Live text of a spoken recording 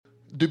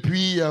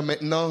Depuis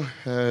maintenant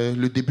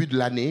le début de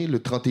l'année,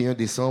 le 31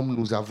 décembre,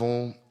 nous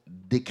avons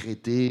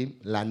décrété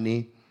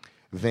l'année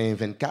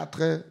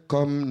 2024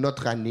 comme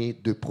notre année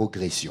de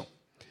progression.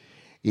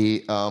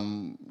 Et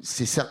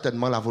c'est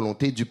certainement la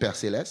volonté du Père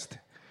Céleste.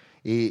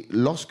 Et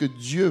lorsque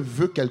Dieu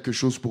veut quelque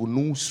chose pour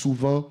nous,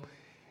 souvent,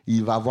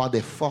 il va avoir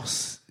des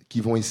forces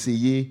qui vont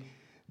essayer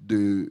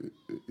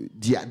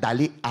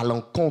d'aller à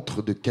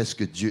l'encontre de qu'est-ce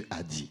que Dieu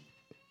a dit.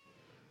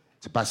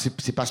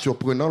 C'est pas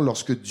surprenant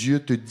lorsque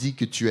Dieu te dit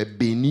que tu es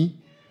béni.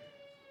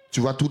 Tu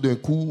vois, tout d'un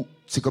coup,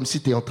 c'est comme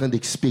si tu es en train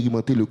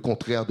d'expérimenter le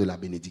contraire de la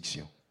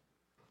bénédiction.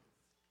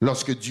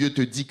 Lorsque Dieu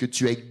te dit que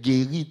tu es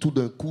guéri, tout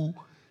d'un coup,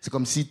 c'est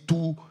comme si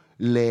tous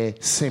les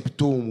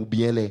symptômes ou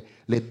bien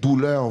les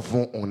douleurs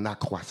vont en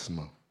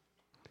accroissement.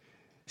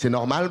 C'est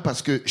normal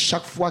parce que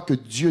chaque fois que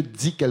Dieu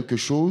dit quelque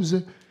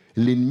chose,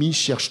 l'ennemi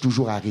cherche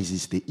toujours à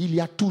résister. Il y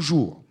a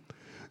toujours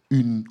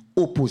une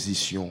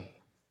opposition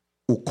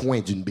au coin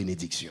d'une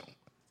bénédiction.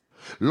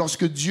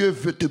 Lorsque Dieu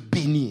veut te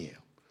bénir,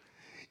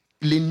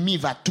 l'ennemi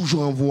va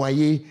toujours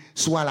envoyer,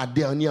 soit à la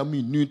dernière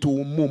minute ou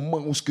au moment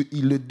où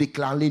il le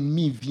déclare,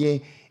 l'ennemi vient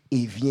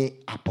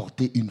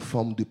apporter une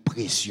forme de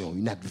pression,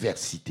 une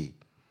adversité.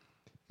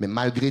 Mais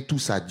malgré tout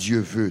ça, Dieu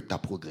veut ta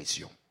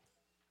progression.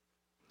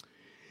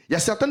 Il y a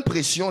certaines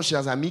pressions,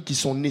 chers amis, qui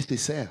sont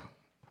nécessaires.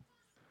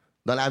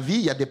 Dans la vie,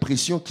 il y a des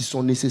pressions qui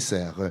sont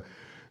nécessaires.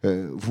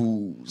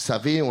 Vous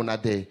savez, on a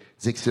des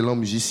excellents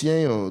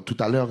musiciens. Tout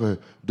à l'heure,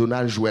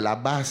 Donald jouait la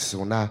basse.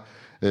 On a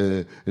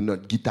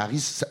notre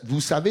guitariste. Vous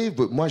savez,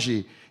 moi,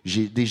 j'ai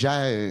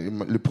déjà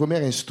le premier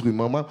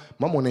instrument. Moi,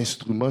 mon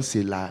instrument,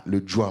 c'est le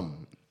drum.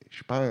 Je ne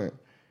suis pas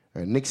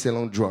un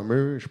excellent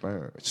drummer. Je ne suis pas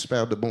un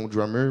super de bon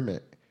drummer,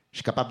 mais je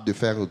suis capable de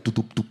faire tout.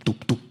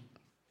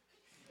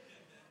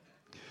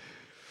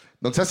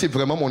 Donc ça, c'est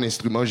vraiment mon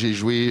instrument. J'ai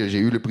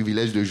eu le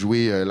privilège de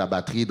jouer la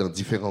batterie dans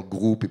différents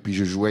groupes et puis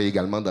je jouais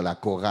également dans la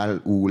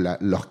chorale ou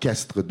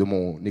l'orchestre de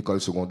mon école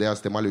secondaire.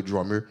 C'était moi le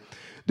drummer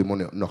de mon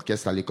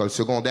orchestre à l'école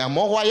secondaire.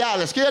 Mont-Royal,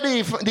 est-ce qu'il y a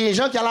des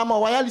gens qui allaient à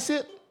Mont-Royal ici?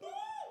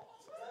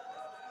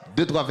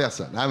 2-3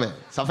 personnes. Ah, mais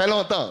ça fait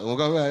longtemps.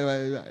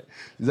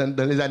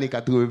 Dans les années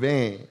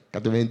 80,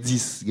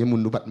 90, nous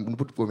ne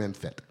pouvons pas même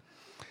fête.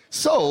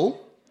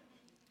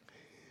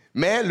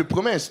 Mais le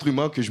premier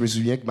instrument que je me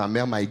souviens que ma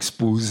mère m'a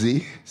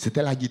exposé,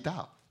 c'était la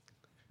guitare.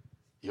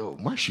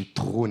 Moi, je suis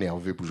trop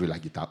nerveux pour jouer la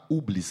guitare.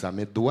 Oublie ça,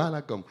 mes doigts,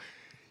 là, comme,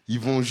 ils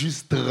vont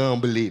juste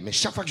trembler. Mais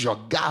chaque fois que je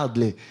regarde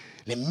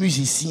les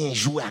musiciens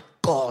jouer à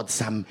cordes,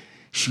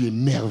 je suis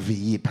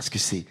émerveillé parce que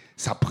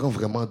ça prend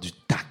vraiment du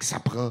tact,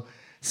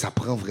 ça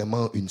prend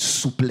vraiment une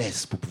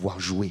souplesse pour pouvoir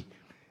jouer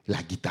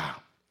la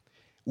guitare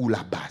ou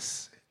la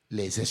basse,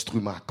 les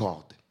instruments à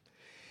cordes.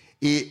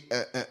 Et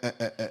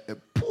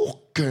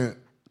pour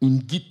qu'une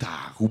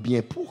guitare ou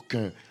bien pour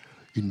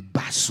qu'une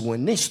basse ou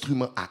un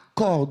instrument à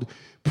cordes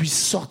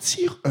puisse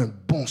sortir un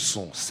bon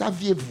son,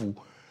 saviez-vous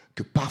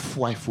que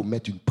parfois il faut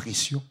mettre une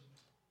pression?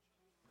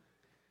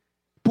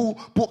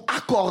 Pour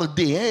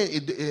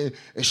accorder,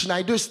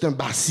 Schneider c'est un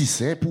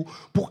bassiste,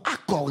 pour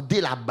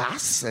accorder la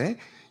basse,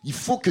 il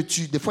faut que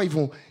des fois ils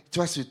vont, tu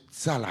vois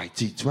ça là,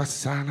 tu vois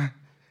ça là,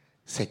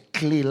 ces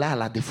clés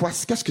là, des fois,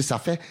 qu'est-ce que ça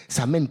fait?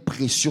 Ça met une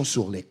pression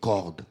sur les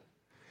cordes.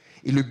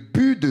 Et le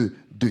but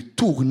de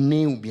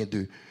tourner ou bien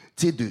de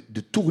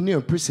tourner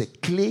un peu ces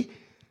clés,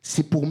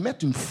 c'est pour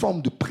mettre une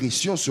forme de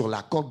pression sur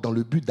la corde dans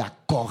le but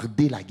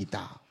d'accorder la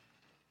guitare.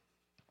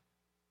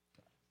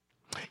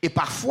 Et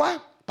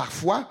parfois,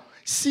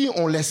 si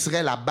on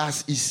laisserait la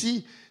basse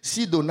ici,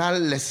 si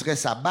Donald laisserait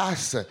sa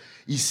basse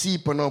ici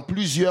pendant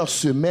plusieurs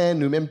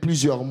semaines ou même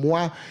plusieurs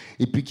mois,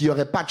 et puis qu'il n'y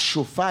aurait pas de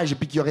chauffage, et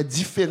puis qu'il y aurait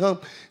différentes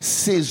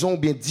saisons,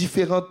 bien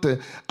différentes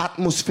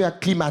atmosphères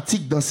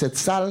climatiques dans cette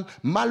salle,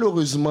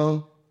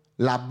 malheureusement,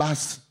 la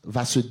basse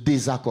va se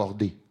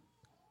désaccorder.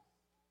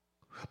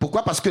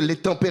 Pourquoi? Parce que les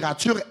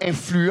températures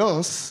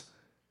influencent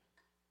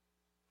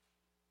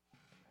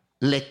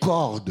les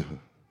cordes.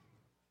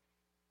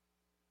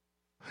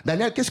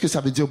 Daniel, qu'est-ce que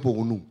ça veut dire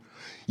pour nous?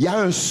 Il y a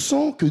un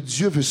son que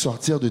Dieu veut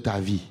sortir de ta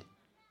vie.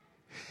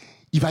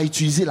 Il va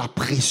utiliser la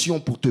pression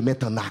pour te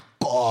mettre en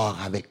accord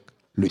avec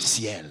le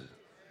ciel.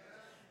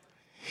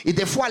 Et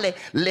des fois,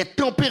 les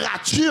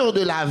températures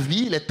de la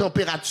vie, les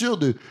températures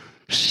de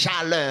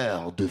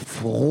chaleur, de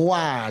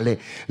froid,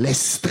 les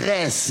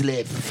stress,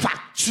 les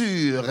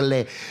factures,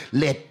 les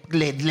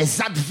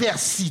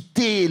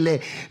adversités,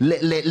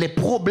 les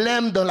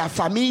problèmes dans la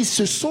famille,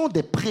 ce sont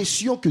des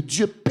pressions que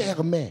Dieu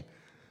permet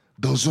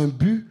dans un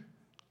but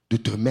de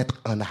te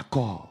mettre en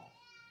accord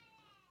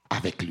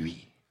avec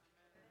lui.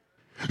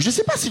 Je ne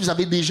sais pas si vous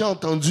avez déjà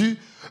entendu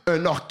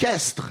un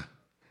orchestre.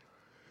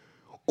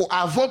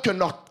 Avant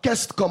qu'un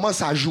orchestre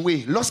commence à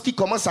jouer, lorsqu'il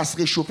commence à se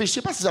réchauffer, je ne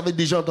sais pas si vous avez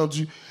déjà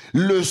entendu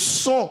le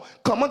son,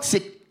 comment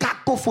c'est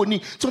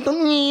cacophonique. Tu entends...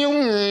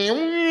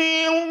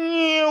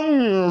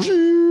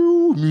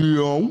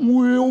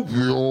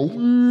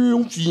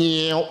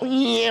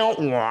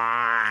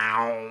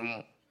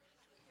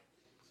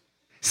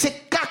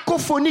 C'est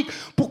cacophonique.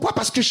 Pourquoi?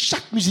 Parce que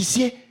chaque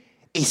musicien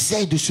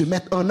essaye de se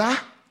mettre en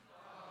art.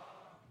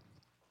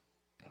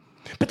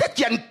 Peut-être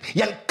qu'il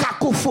y a une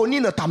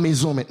cacophonie dans ta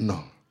maison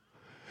maintenant.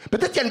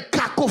 Peut-être qu'il y a une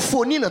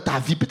cacophonie dans ta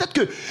vie. Peut-être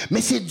que...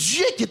 Mais c'est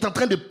Dieu qui est en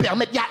train de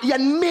permettre. Il y a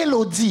une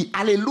mélodie,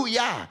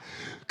 alléluia,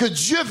 que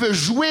Dieu veut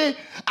jouer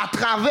à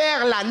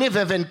travers l'année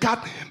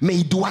 2024, mais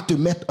il doit te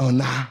mettre en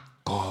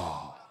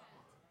accord.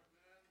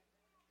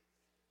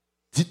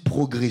 Dites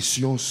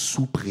progression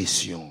sous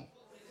pression.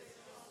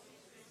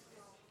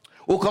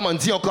 Ou comme on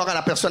dit encore à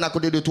la personne à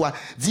côté de toi,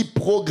 dis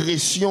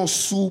progression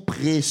sous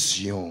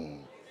pression.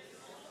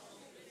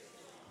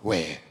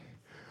 Ouais.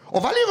 On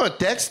va lire un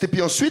texte et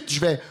puis ensuite je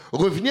vais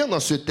revenir dans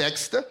ce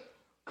texte.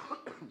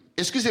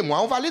 Excusez-moi,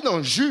 on va aller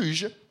dans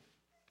Juge,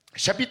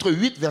 chapitre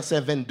 8,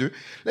 verset 22.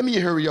 Let me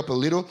hurry up a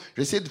little. Je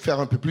vais essayer de faire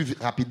un peu plus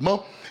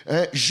rapidement.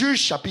 Juge,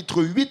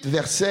 chapitre 8,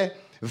 verset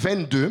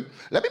 22.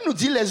 La Bible nous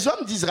dit, les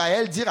hommes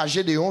d'Israël dirent à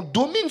Gédéon,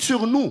 domine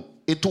sur nous,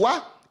 et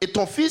toi, et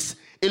ton fils,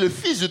 et le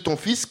fils de ton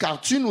fils,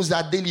 car tu nous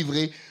as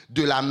délivrés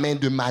de la main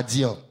de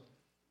Madian.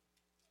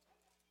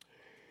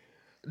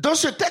 Dans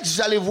ce texte,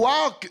 vous allez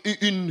voir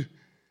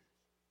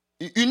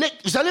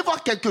vous allez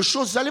voir quelque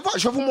chose. Vous allez voir,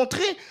 je vais vous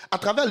montrer à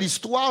travers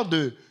l'histoire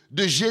de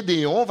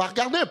Gédéon. On va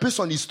regarder un peu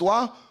son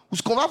histoire, où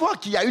ce qu'on va voir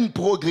qu'il y a une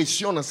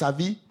progression dans sa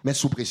vie, mais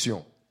sous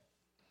pression.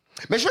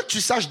 Mais je veux que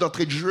tu saches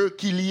d'entrée de jeu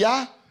qu'il y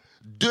a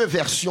deux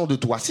versions de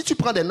toi. Si tu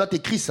prends des notes,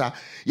 écris ça.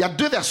 Il y a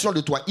deux versions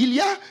de toi. Il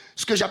y a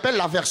ce que j'appelle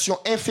la version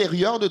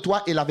inférieure de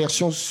toi et la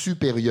version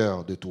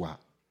supérieure de toi.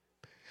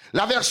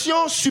 La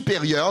version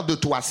supérieure de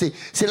toi,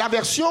 c'est la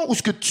version où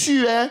ce que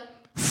tu es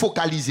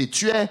focalisé,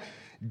 tu es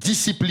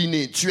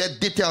discipliné, tu es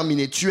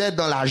déterminé, tu es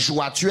dans la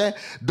joie, tu es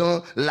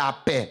dans la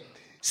paix.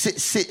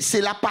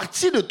 C'est la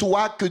partie de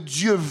toi que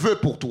Dieu veut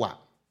pour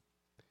toi.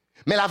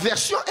 Mais la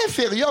version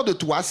inférieure de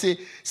toi,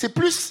 c'est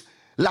plus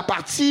la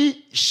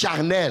partie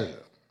charnelle.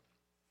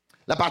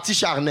 La partie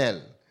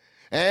charnelle.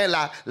 Hein,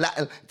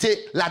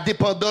 la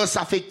dépendance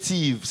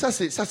affective. Ça,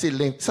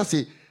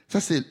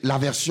 c'est la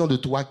version de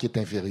toi qui est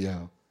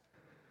inférieure.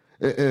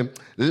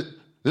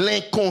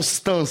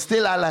 L'inconstance,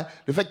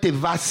 le fait que tu es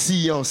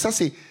vacillant, ça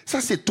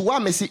c'est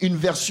toi, mais c'est une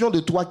version de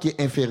toi qui est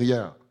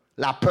inférieure.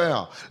 La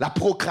peur, la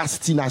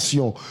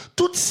procrastination,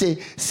 toutes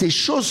ces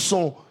choses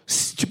sont,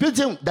 tu peux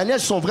dire,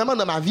 Daniel, sont vraiment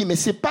dans ma vie, mais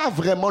c'est pas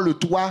vraiment le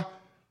toi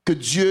que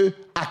Dieu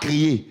a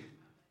créé.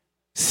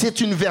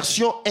 C'est une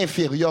version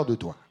inférieure de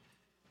toi.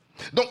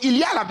 Donc, il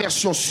y a la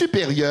version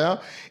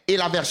supérieure et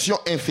la version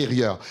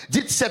inférieure.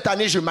 Dites, cette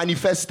année, je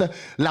manifeste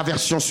la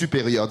version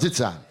supérieure. Dites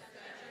ça.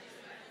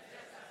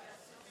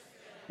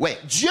 Ouais,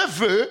 Dieu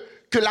veut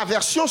que la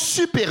version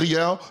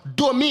supérieure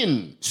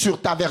domine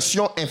sur ta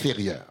version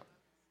inférieure.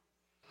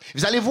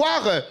 Vous allez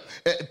voir,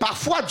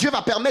 parfois Dieu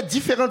va permettre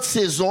différentes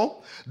saisons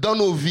dans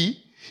nos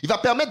vies. Il va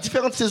permettre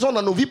différentes saisons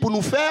dans nos vies pour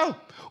nous faire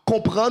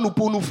comprendre ou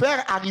pour nous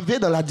faire arriver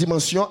dans la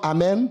dimension,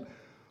 amen,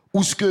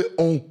 où ce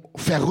qu'on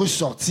fait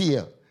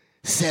ressortir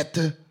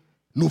cette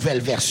nouvelle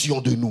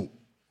version de nous.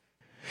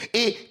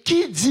 Et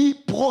qui dit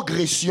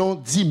progression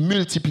dit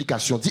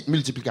multiplication. Dites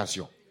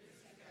multiplication.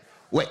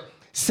 Ouais.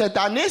 Cette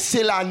année,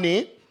 c'est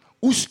l'année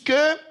où ce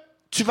que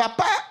tu vas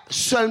pas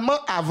seulement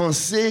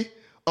avancer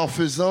en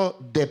faisant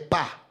des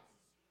pas.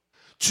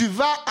 Tu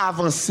vas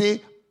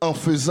avancer en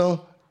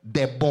faisant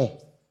des bons.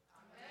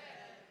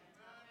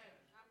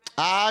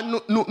 Ah,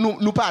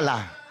 nous pas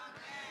là.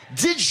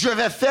 Dites, je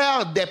vais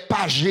faire des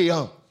pas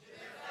géants.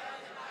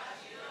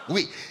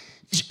 Oui.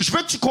 Je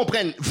veux que tu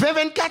comprennes.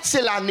 2024,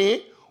 c'est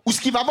l'année où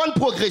ce qui va avoir une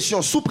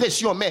progression sous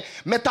pression,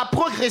 mais ta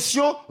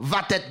progression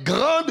va être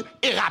grande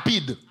et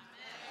rapide.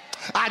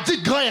 Ah,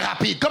 dites grand et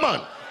rapide. Come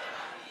on.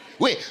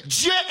 Oui,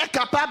 Dieu est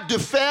capable de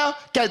faire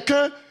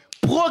quelqu'un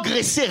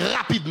progresser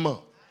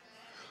rapidement.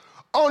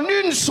 En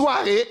une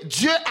soirée,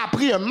 Dieu a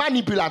pris un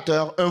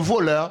manipulateur, un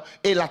voleur,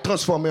 et l'a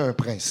transformé en un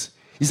prince.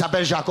 Il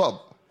s'appelle Jacob.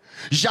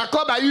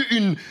 Jacob a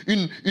eu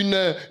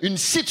une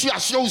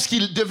situation où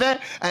il devait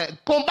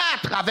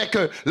combattre avec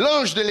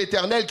l'ange de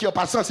l'Éternel qui en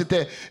passant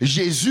c'était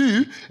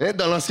Jésus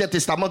dans l'Ancien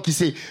Testament qui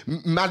s'est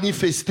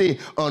manifesté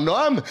en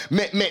homme.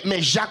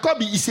 Mais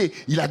Jacob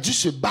il a dû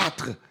se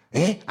battre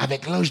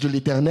avec l'ange de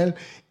l'Éternel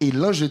et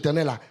l'ange de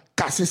l'Éternel a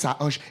cassé sa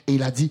hanche et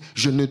il a dit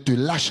je ne te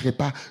lâcherai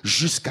pas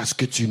jusqu'à ce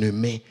que tu ne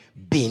m'aies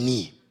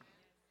béni.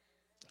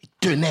 Il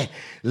tenait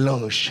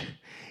l'ange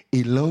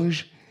et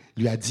l'ange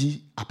lui a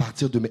dit, à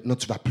partir de maintenant,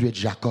 tu ne vas plus être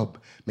Jacob,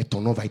 mais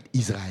ton nom va être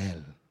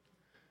Israël.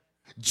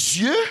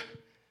 Dieu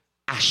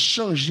a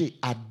changé,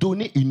 a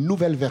donné une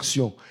nouvelle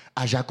version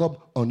à Jacob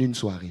en une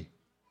soirée.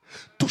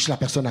 Touche la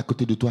personne à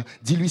côté de toi,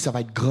 dis-lui ça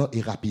va être grand et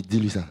rapide,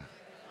 dis-lui ça.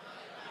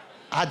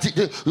 Ah,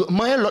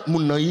 moi, l'autre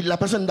monde, la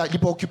personne n'est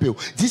pas occupée.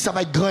 Dis ça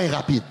va être grand et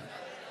rapide.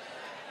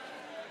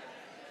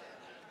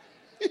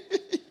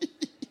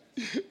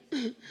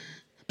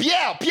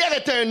 Pierre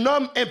était un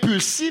homme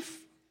impulsif,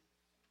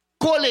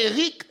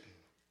 colérique,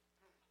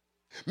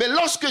 mais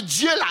lorsque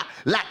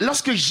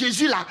lorsque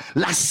Jésus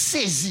l'a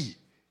saisi,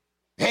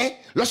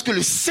 lorsque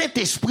le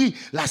Saint-Esprit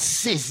l'a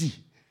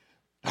saisi,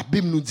 la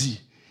Bible nous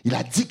dit, il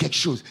a dit quelque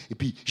chose. Et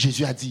puis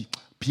Jésus a dit,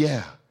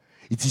 Pierre,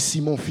 il dit,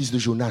 Simon, fils de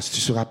Jonas, tu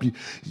seras plus,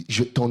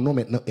 ton nom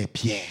maintenant est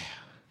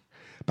Pierre.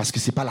 Parce que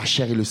ce n'est pas la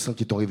chair et le sang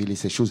qui t'ont révélé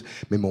ces choses,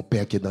 mais mon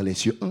Père qui est dans les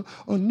cieux.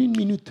 En une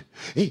minute.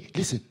 Hey,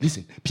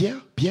 listen. Pierre,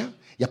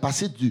 il a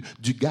passé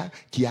du gars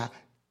qui a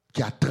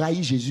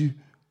trahi Jésus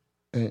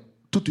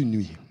toute une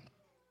nuit.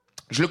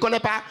 Je le connais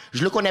pas.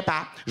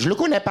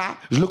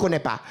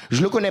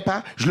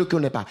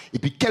 Et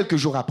puis quelques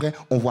jours après,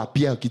 on voit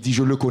Pierre qui dit,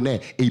 je le connais.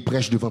 Et il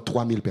prêche devant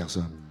 3000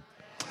 personnes.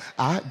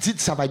 Ah,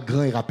 dites, ça va être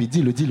grand et rapide.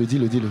 Dis-le.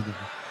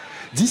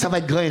 Dis, ça va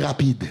être grand et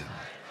rapide.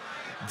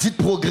 Dites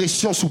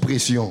progression sous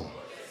pression.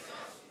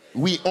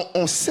 Oui,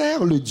 on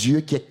sert le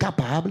Dieu qui est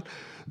capable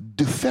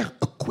de faire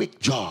a quick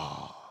job.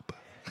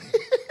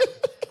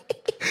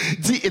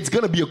 Dis, it's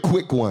gonna be a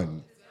quick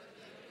one.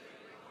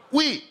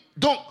 Oui,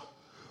 donc,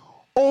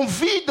 on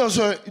vit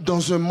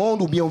dans un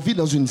monde, ou bien on vit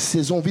dans une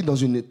saison, on vit dans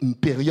une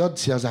période,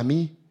 chers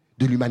amis,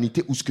 de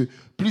l'humanité, où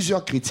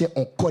plusieurs chrétiens,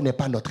 on ne connaît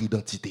pas notre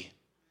identité.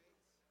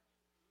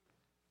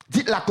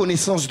 Dites la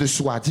connaissance de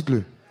soi,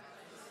 dites-le.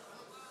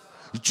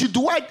 Tu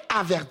dois être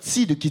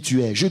averti de qui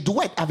tu es. Je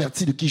dois être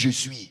averti de qui je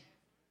suis.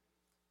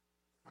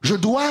 Je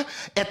dois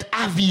être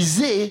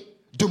avisé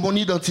de mon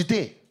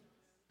identité.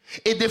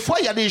 Et des fois,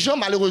 il y a des gens,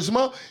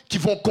 malheureusement, qui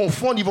vont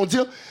confondre, ils vont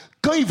dire,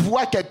 quand ils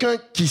voient quelqu'un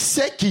qui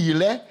sait qui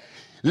il est,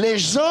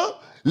 les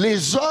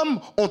hommes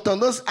ont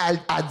tendance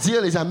à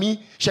dire, les amis,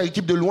 chère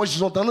équipe de louange,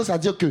 ils ont tendance à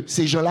dire que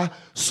ces gens-là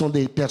sont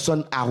des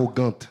personnes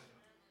arrogantes.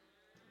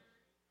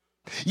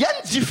 Il y a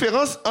une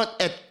différence entre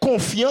être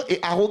confiant et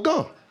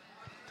arrogant.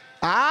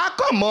 Ah,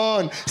 come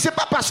on! C'est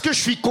pas parce que je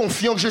suis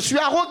confiant que je suis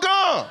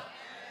arrogant.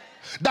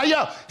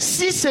 D'ailleurs,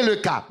 si c'est le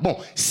cas,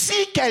 si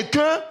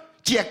quelqu'un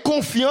qui est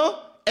confiant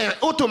est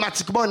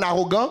automatiquement un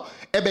arrogant,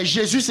 eh bien,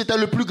 Jésus, c'était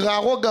le plus grand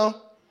arrogant.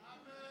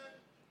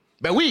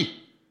 Ben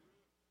oui.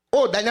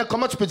 Oh, Daniel,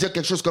 comment tu peux dire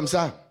quelque chose comme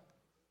ça?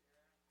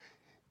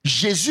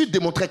 Jésus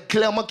démontrait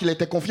clairement qu'il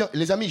était confiant.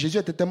 Les amis, Jésus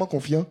était tellement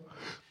confiant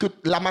que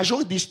la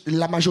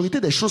majorité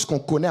des choses qu'on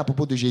connaît à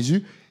propos de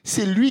Jésus,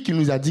 c'est lui qui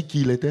nous a dit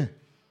qui il était.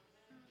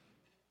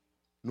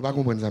 Nous ne pas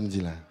comprendre samedi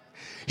là.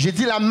 J'ai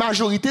dit la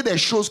majorité des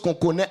choses qu'on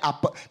connaît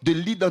de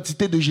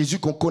l'identité de Jésus,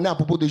 qu'on connaît à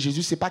propos de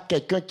Jésus, ce n'est pas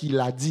quelqu'un qui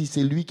l'a dit,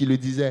 c'est lui qui le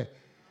disait.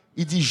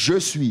 Il dit, je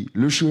suis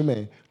le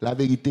chemin, la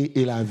vérité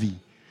et la vie.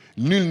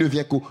 Nul ne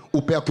vient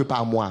au Père que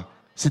par moi.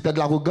 C'était de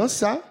l'arrogance,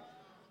 ça?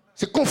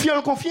 C'est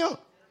confiant.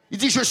 Il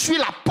dit, je suis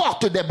la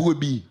porte des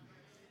brebis.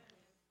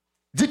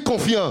 Dites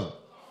confiant.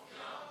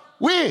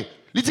 Oui.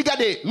 Il dit,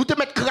 regardez, nous te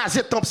mettons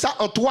crasé comme ça,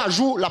 en 3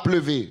 jours, la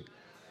pleuvé.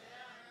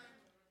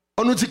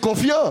 On nous dit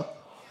confiant.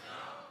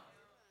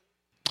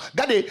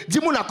 Regardez,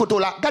 dis-moi la côté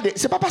là. Regardez,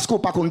 c'est pas parce qu'on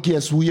pas qui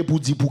est souillé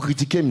pour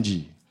critiquer, me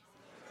dit.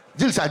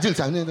 Dis-le ça.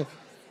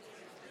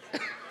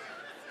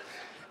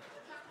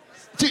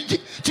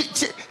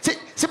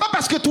 C'est pas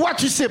parce que toi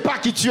tu sais pas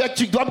qui tu es que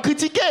tu dois me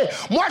critiquer.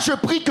 Moi je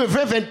prie que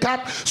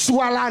 2024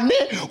 soit l'année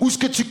où ce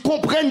que tu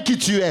comprennes qui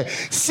tu es.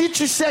 Si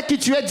tu sais qui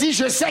tu es, dis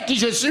je sais qui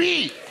je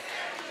suis.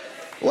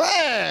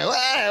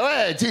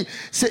 Ouais.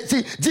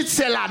 Dites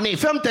c'est l'année.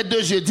 Ferme tes 2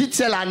 yeux. Dites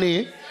c'est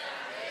l'année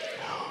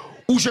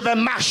où je vais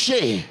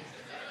marcher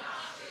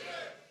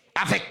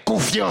avec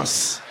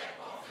confiance.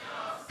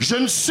 Je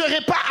ne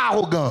serai pas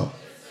arrogant,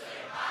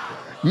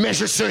 mais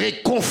je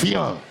serai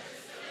confiant.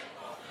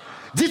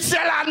 Dites c'est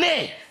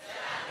l'année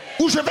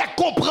où je vais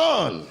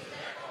comprendre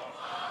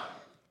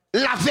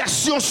la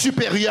version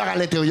supérieure à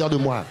l'intérieur de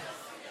moi.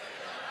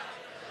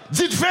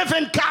 Dites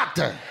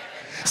 2024,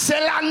 c'est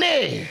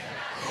l'année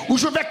où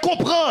je vais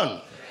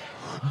comprendre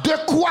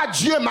de quoi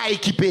Dieu m'a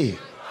équipé.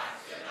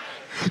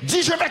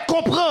 Dites je vais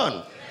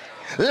comprendre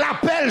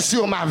l'appel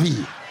sur ma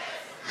vie.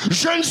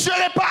 Je ne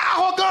serai pas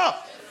arrogant,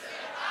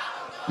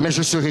 mais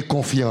je serai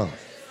confiant.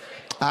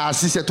 Ah,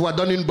 si c'est toi,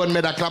 donne une bonne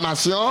main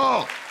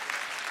d'acclamation.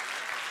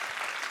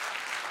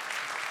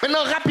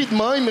 Maintenant,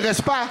 rapidement, il ne me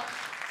reste pas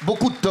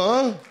beaucoup de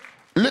temps.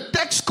 Le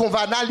texte qu'on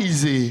va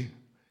analyser,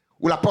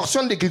 ou la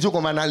portion d'écriture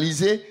qu'on va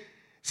analyser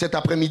cet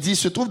après-midi,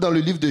 se trouve dans le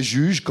livre de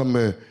Juges,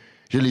 comme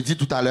je l'ai dit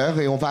tout à l'heure,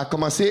 et on va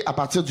commencer à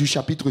partir du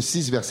chapitre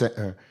 6, verset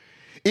 1.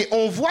 Et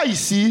on voit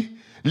ici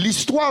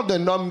l'histoire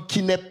d'un homme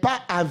qui n'est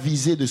pas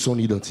avisé de son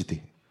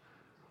identité.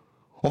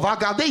 On va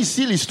regarder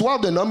ici l'histoire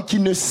d'un homme qui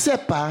ne sait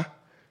pas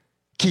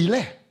qui il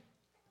est.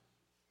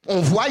 On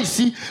voit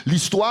ici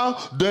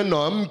l'histoire d'un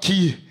homme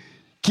qui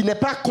n'est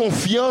pas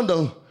confiant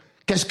dans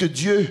qu'est-ce que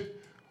Dieu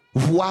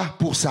voit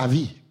pour sa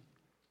vie.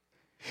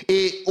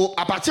 Et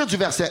à partir du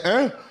verset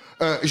 1,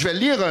 je vais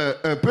lire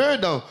un peu,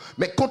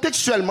 mais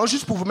contextuellement,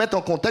 juste pour vous mettre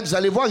en contexte, vous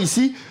allez voir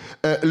ici,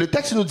 le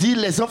texte nous dit,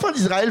 les enfants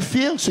d'Israël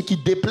firent ce qui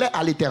déplaît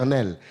à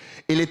l'Éternel.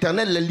 Et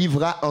l'Éternel les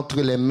livra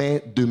entre les mains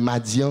de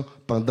Madian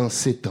pendant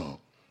 7 ans.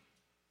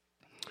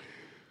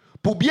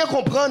 Pour bien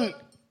comprendre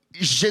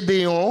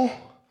Gédéon,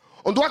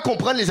 on doit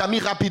comprendre, les amis,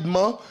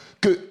 rapidement,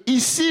 que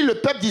ici, le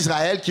peuple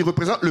d'Israël, qui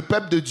représente le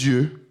peuple de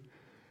Dieu,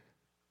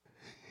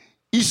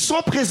 ils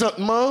sont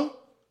présentement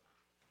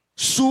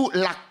sous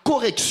la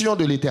correction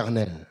de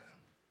l'Éternel.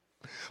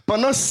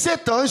 Pendant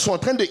 7 ans, ils sont en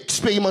train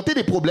d'expérimenter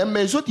des problèmes,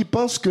 mais les autres, ils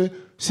pensent que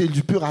c'est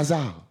du pur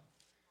hasard.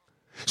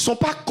 Ils ne sont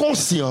pas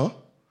conscients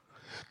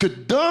que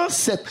dans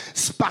cette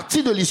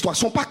partie de l'histoire, ils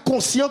ne sont pas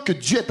conscients que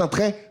Dieu est en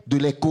train de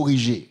les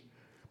corriger.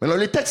 Maintenant,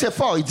 le texte est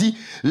fort. Il dit,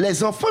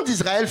 les enfants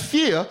d'Israël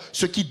firent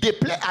ce qui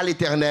déplaît à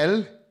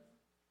l'Éternel,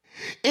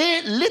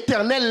 et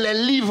l'Éternel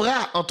les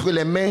livra entre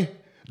les mains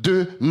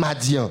de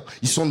Madian.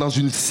 Ils sont dans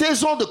une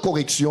saison de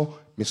correction,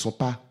 mais ils ne sont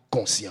pas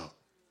conscients.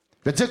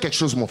 Je vais te dire quelque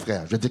chose, mon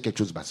frère. Je vais te dire quelque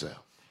chose, ma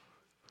soeur.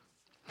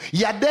 Il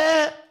y a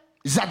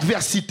des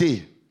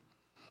adversités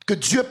que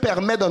Dieu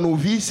permet dans nos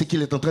vies, c'est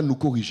qu'il est en train de nous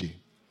corriger.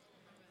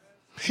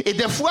 Et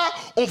des fois,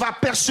 on va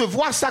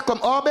percevoir ça comme,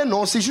 oh ben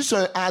non, c'est juste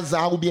un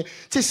hasard, ou bien, tu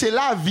sais, c'est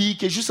la vie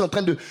qui est juste en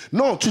train de...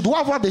 Non, tu dois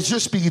avoir des yeux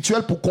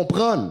spirituels pour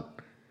comprendre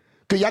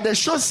qu'il y a des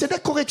choses, c'est des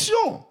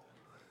corrections.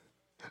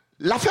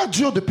 L'affaire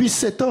dure depuis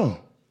 7 ans.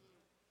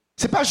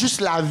 C'est pas juste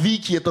la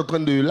vie qui est en train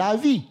de... La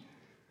vie.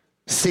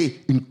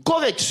 C'est une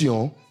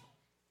correction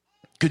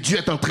que Dieu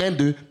est en train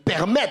de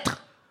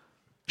permettre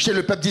chez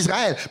le peuple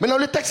d'Israël. Maintenant,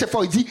 le texte est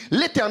fort. Il dit,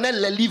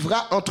 l'Éternel les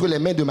livra entre les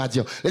mains de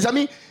Madian. Les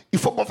amis, il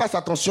faut qu'on fasse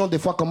attention des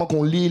fois comment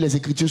on lit les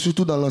Écritures,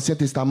 surtout dans l'Ancien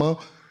Testament.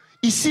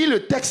 Ici,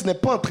 le texte n'est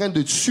pas en train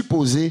de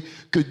supposer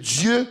que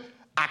Dieu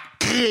a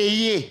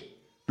créé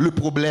le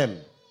problème.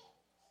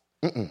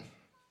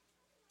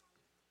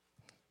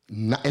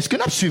 Est-ce que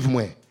nous suivons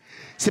moi?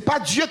 Ce n'est pas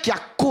Dieu qui a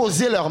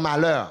causé leur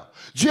malheur.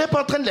 Dieu n'est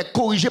pas en train de les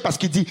corriger parce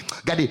qu'il dit,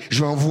 regardez,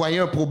 je vais envoyer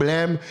un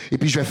problème et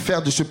puis je vais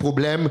faire de ce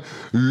problème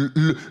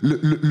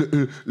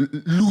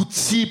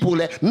l'outil pour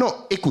les... Non,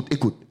 écoute.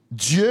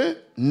 Dieu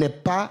n'est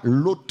pas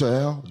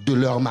l'auteur de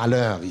leur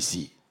malheur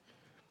ici.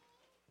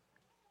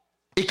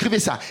 Écrivez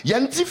ça. Il y a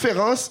une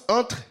différence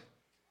entre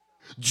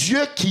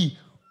Dieu qui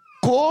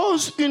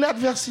cause une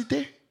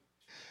adversité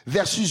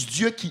versus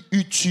Dieu qui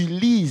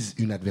utilise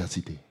une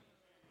adversité.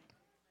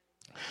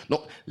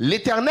 Donc,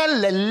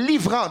 l'Éternel les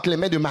livra entre les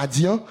mains de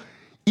Madian.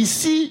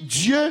 Ici,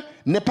 Dieu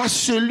n'est pas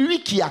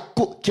celui qui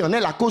en est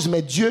la cause,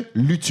 mais Dieu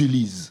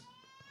l'utilise.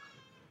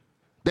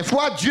 Des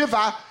fois, Dieu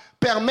va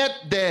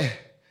permettre des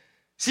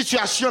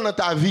situations dans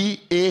ta vie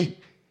et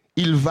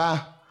il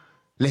va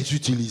les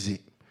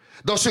utiliser.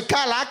 Dans ce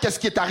cas-là, qu'est-ce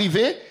qui est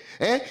arrivé?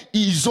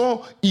 Ils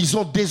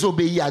ont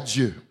désobéi à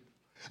Dieu.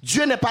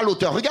 Dieu n'est pas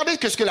l'auteur. Regardez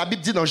ce que la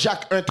Bible dit dans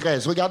Jacques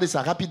 1,13. Regardez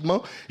ça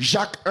rapidement.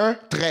 Jacques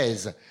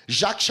 1,13.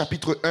 Jacques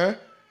chapitre 1,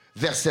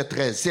 verset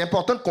 13. C'est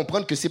important de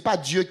comprendre que ce n'est pas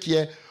Dieu qui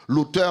est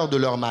l'auteur de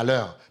leur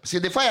malheur. Parce que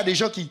des fois, il y a des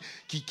gens qui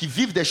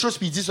vivent des choses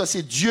puis ils disent ça,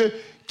 c'est Dieu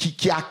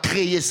qui a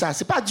créé ça.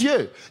 C'est pas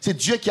Dieu. C'est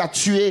Dieu qui a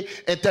tué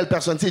une telle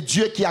personne. C'est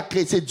Dieu qui a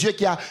créé. C'est Dieu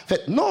qui a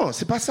fait. Non,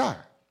 c'est pas ça.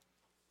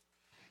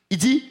 Il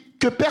dit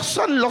que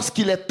personne,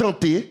 lorsqu'il est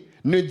tenté,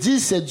 ne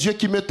dise c'est Dieu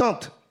qui me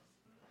tente.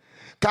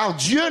 Car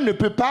Dieu ne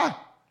peut pas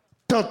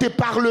tenter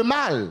par le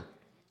mal.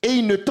 Et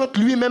il ne tente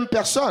lui-même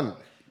personne.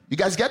 You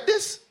guys get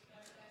this?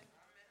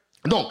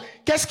 Donc,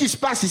 qu'est-ce qui se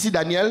passe ici,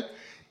 Daniel?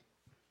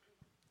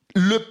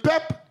 Le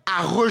peuple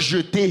a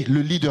rejeté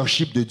le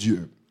leadership de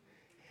Dieu.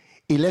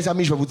 Et les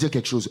amis, je vais vous dire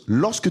quelque chose.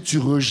 Lorsque tu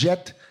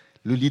rejettes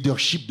le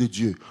leadership de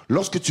Dieu,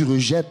 lorsque tu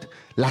rejettes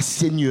la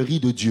seigneurie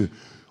de Dieu,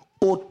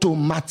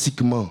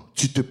 automatiquement,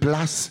 tu te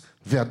places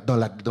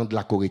dans de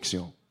la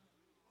correction.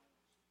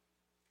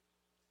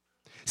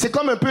 C'est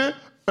comme un peu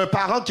un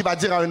parent qui va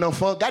dire à un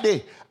enfant,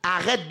 regardez,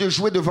 arrête de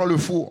jouer devant le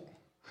four.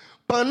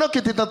 Pendant que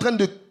tu es en train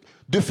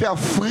de faire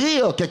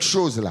frire quelque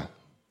chose là.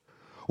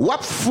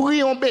 Wap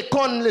frire un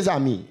bacon, les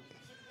amis.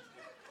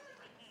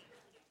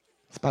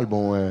 C'est pas le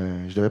bon,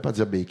 je devais pas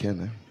dire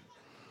bacon. Hein.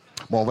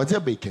 Bon, on va dire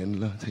bacon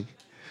là. Tu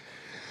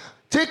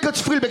sais, quand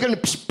tu fris le bacon,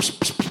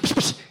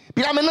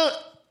 puis là maintenant,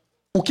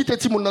 ou quitter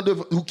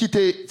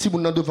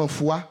Timoun devant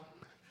foie,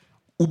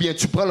 ou bien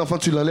tu prends l'enfant,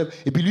 tu l'enlèves,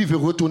 et puis lui, il veut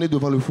retourner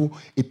devant le four,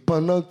 et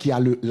pendant qu'il y a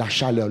la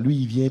chaleur, lui,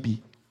 il vient,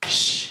 puis...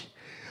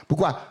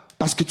 Pourquoi?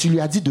 Parce que tu lui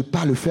as dit de ne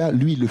pas le faire,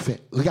 lui, il le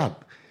fait. Regarde,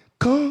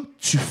 quand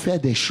tu fais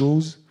des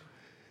choses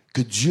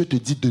que Dieu te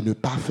dit de ne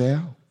pas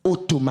faire,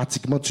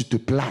 automatiquement, tu te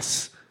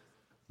places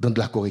dans de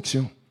la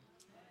correction.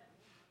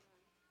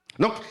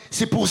 Donc,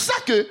 c'est pour ça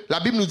que la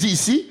Bible nous dit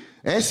ici,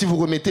 si vous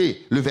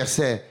remettez le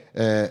verset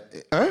 1,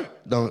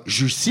 dans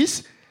Juge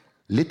 6,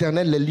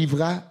 l'Éternel les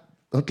livra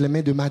entre les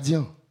mains de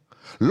Madian.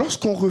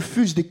 Lorsqu'on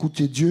refuse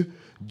d'écouter Dieu,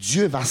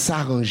 Dieu va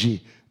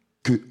s'arranger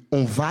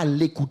qu'on va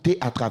l'écouter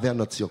à travers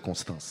notre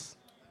circonstance.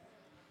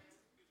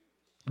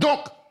 Donc,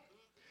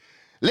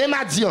 les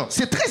Madians,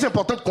 c'est très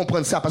important de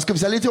comprendre ça, parce que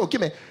vous allez dire, ok,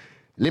 mais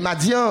les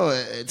Madians,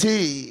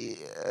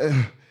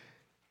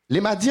 les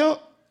Madians,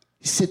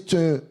 c'est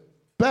un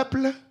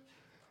peuple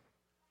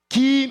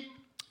qui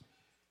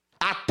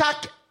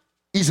attaque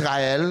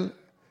Israël.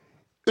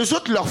 Eux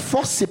autres, leur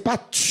force, c'est pas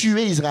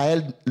tuer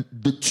Israël,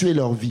 de tuer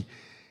leur vie.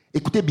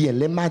 Écoutez bien,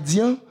 les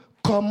Madians,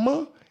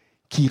 comment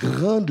qu'ils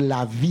rendent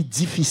la vie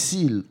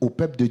difficile au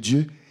peuple de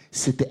Dieu,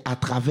 c'était à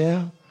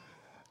travers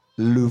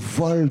le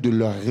vol de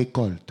leur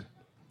récolte.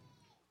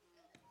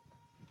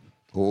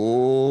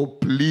 Oh,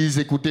 please,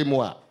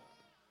 écoutez-moi.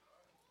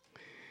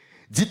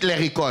 Dites les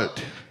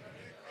récoltes.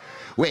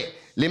 Oui,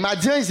 les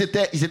Madians,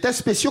 ils étaient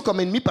spéciaux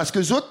comme ennemis parce que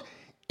les autres,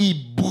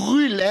 ils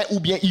brûlaient ou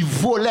bien ils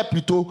volaient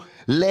plutôt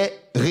les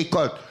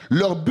récoltes.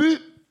 Leur but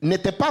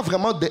n'était pas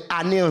vraiment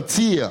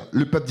d'anéantir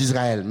le peuple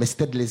d'Israël, mais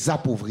c'était de les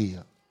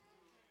appauvrir.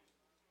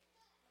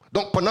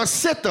 Donc pendant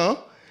 7 ans,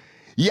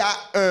 il y a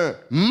un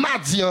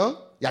Madian,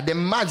 il y a des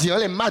Madians,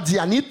 les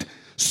Madianites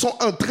sont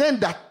en train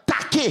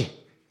d'attaquer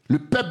le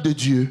peuple de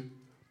Dieu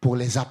pour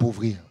les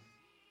appauvrir.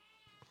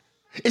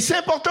 Et c'est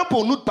important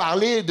pour nous de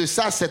parler de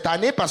ça cette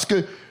année parce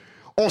que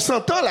on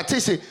s'entend là, tu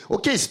sais,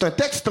 c'est un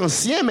texte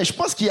ancien, mais je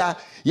pense qu'il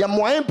y a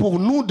moyen pour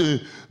nous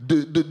de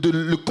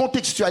le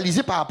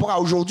contextualiser par rapport à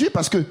aujourd'hui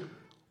parce que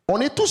on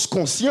est tous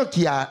conscients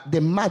qu'il y a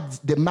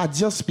des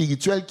Madians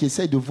spirituels qui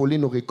essayent de voler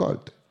nos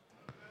récoltes.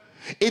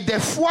 Et des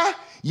fois,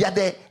 il y a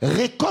des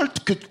récoltes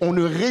qu'on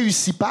ne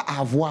réussit pas à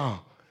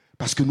avoir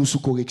parce que nous sous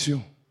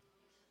correction.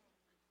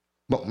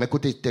 Bon, mais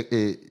écoutez,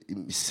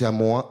 c'est un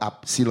moment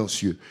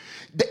silencieux.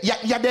 Il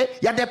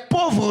y a des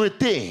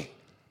pauvretés.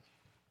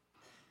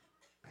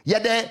 Il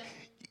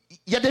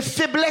y a des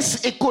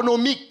faiblesses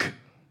économiques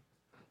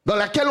dans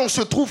lesquelles on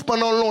se trouve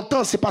pendant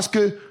longtemps. C'est parce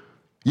qu'il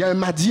y a un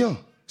Madian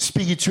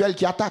spirituel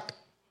qui attaque.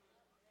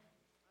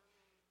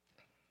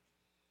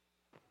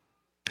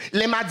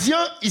 Les Madians,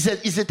 ils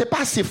n'étaient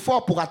pas assez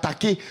forts pour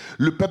attaquer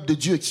le peuple de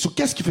Dieu.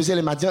 Qu'est-ce qu'ils faisaient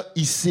les Madians?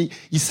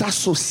 Ils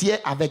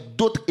s'associaient avec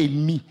d'autres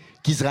ennemis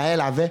qu'Israël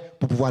avait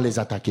pour pouvoir les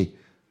attaquer.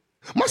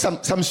 Moi,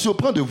 ça me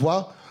surprend de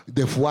voir,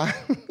 des fois,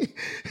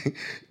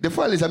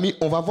 les amis,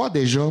 on va voir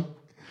des gens,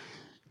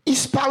 ils ne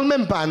se parlent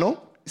même pas, non?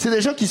 C'est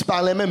des gens qui ne se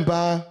parlaient même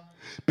pas.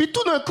 Puis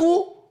tout d'un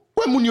coup,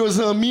 ouais, mon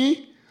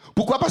amis,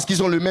 pourquoi? Parce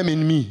qu'ils ont le même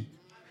ennemi.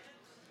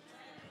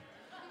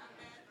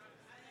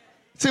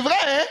 C'est vrai,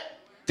 hein?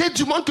 Tu sais,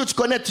 du monde que tu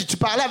connais, tu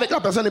parlais avec la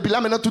personne, et puis là,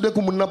 maintenant, tout d'un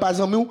coup, mon n'a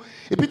pas amis.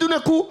 Et puis tout d'un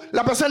coup,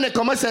 la personne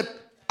commence à être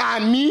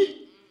amie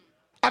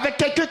avec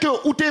quelqu'un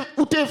où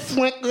t'es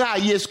foin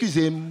raillé,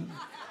 excusez-moi.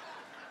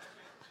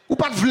 Ou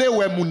pas de vle,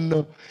 ouais,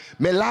 moun.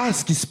 Mais là,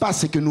 ce qui se passe,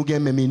 c'est que nous avons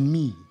même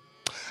ennemi.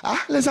 Ah,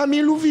 les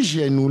amis,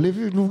 l'ouvrigez nous.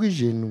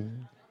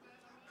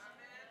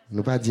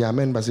 Nous pas dire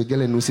amen parce que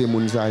nous, c'est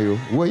moun sa yo.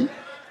 Oui.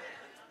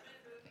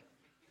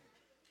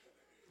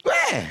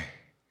 Ouais.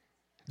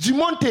 Du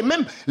monde,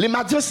 même les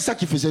Madians, c'est ça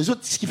qu'ils faisaient. Les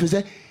autres, ce qu'ils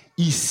faisaient,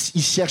 ils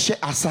cherchaient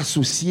à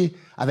s'associer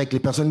avec les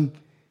personnes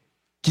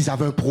qui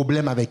avaient un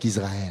problème avec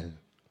Israël.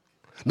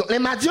 Donc les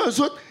Madians,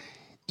 eux autres,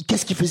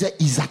 qu'est-ce qu'ils faisaient?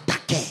 Ils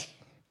attaquaient.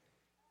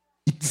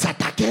 Ils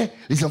attaquaient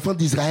les enfants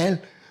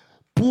d'Israël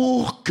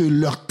pour que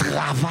leur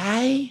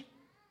travail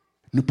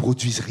ne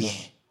produise rien.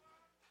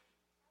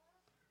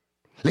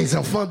 Les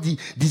enfants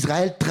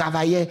d'Israël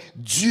travaillaient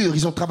dur.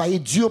 Ils ont travaillé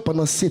dur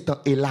pendant 7 ans.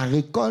 Et la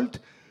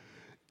récolte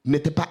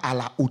n'était pas à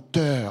la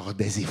hauteur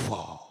des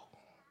efforts.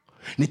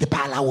 N'était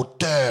pas à la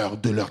hauteur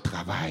de leur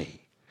travail.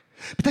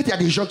 Peut-être il y a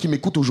des gens qui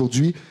m'écoutent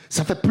aujourd'hui.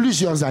 Ça fait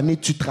plusieurs années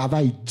que tu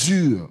travailles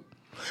dur.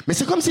 Mais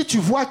c'est comme si tu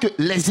vois que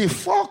les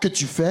efforts que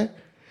tu fais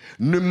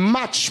ne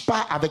matchent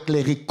pas avec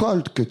les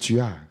récoltes que tu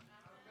as.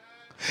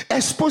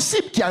 Est-ce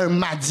possible qu'il y a un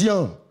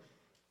Madian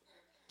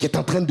qui est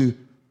en train de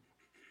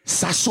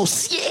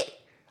s'associer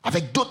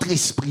avec d'autres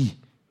esprits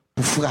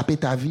pour frapper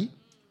ta vie?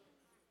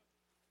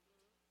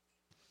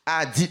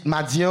 Ah, dites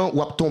Madian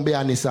ou à tomber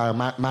à Nessa.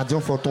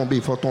 Madian, faut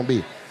tomber.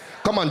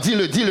 Comment,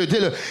 dis-le.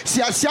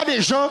 S'il y a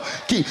des gens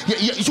qui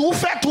vous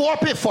faites trop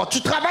effort,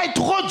 tu travailles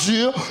trop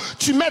dur,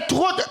 tu mets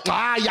trop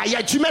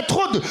tu mets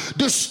trop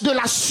de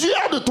la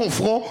sueur de ton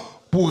front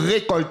pour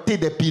récolter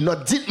des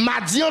pinottes. Dites,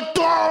 Madian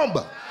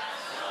tombe.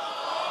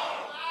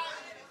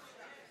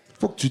 Il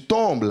faut que tu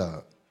tombes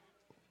là.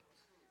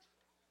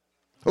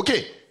 OK.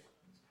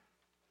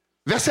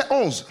 Verset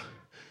 11.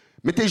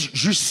 Mettez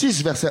juste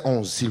 6, verset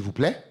 11, s'il vous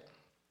plaît.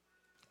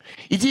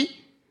 Il dit,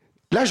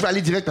 là je vais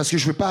aller direct parce que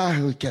je ne veux pas...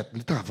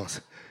 Le temps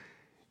avance.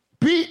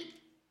 Puis,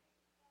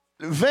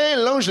 vint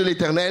l'ange de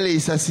l'Éternel et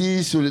il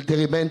s'assit sur le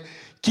térébène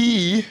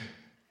qui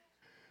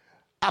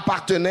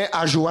appartenait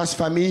à Joas,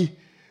 famille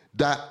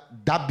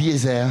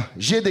d'Abiézer.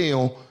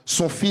 Gédéon,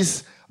 son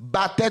fils,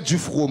 battait du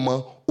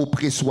froment au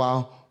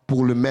pressoir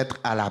pour le mettre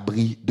à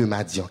l'abri de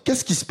Madian.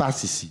 Qu'est-ce qui se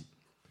passe ici?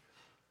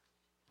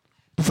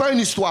 Pour faire une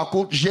histoire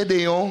courte,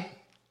 Gédéon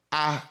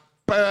a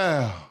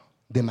peur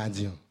des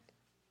Madians.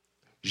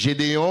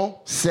 Gédéon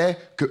sait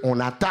qu'on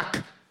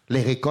attaque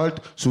les récoltes.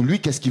 Sur lui,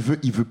 qu'est-ce qu'il veut?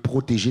 Il veut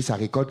protéger sa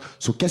récolte.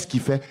 Sur qu'est-ce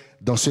qu'il fait?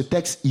 Dans ce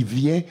texte,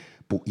 il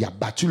a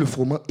battu le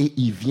froment et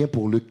il vient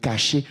pour le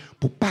cacher,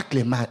 pour pas que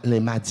les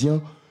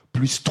Madians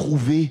puissent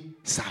trouver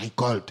sa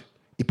récolte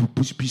et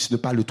puissent ne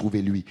pas le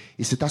trouver lui.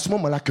 Et c'est à ce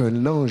moment-là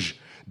qu'un ange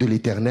de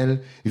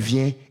l'Éternel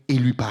vient et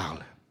lui parle.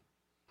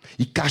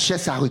 Il cachait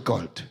sa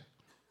récolte.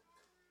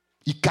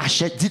 Il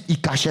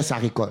cachait sa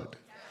récolte.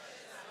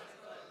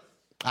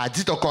 Ah,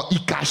 dites encore,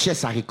 il cachait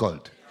sa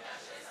récolte.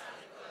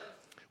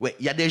 Oui,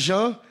 il y a des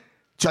gens,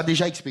 tu as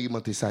déjà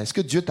expérimenté ça. Est-ce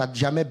que Dieu t'a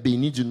jamais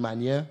béni d'une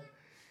manière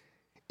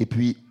et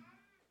puis,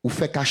 ou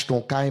fait cache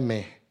ton caille,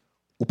 mais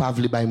ou pas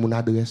voulu bailler mon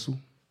adresse ou?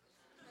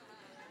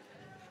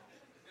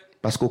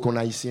 Parce qu'on est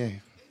haïtien.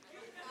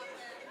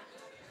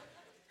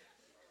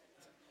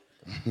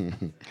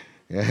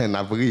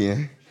 N'a pris,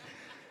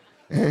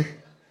 hein?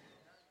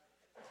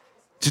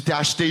 Tu t'es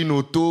acheté une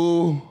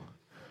auto,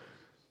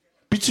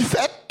 puis tu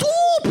fais tout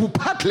pour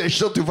pas que les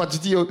gens te voient. Tu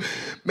dis,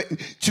 mais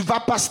tu vas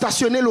pas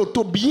stationner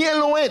l'auto bien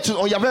loin.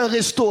 Il y avait un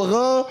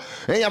restaurant,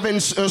 il y avait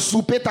un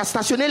souper, tu as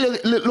stationné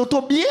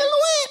l'auto bien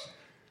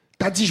loin.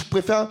 Tu as dit, je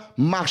préfère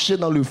marcher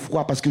dans le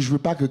froid parce que je ne veux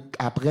pas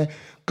qu'après,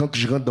 quand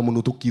je rentre dans mon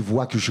auto, qu'ils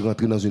voient que je suis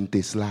rentré dans une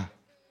Tesla.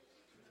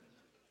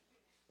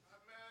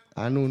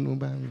 Ah non, non,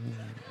 bah...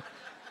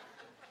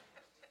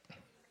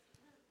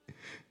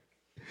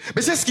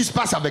 Mais c'est ce qui se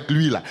passe avec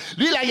lui, là.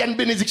 Lui, là, il y a une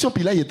bénédiction,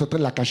 puis là, il est en train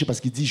de la cacher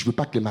parce qu'il dit, je ne veux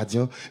pas que les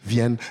Madians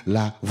viennent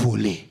la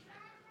voler.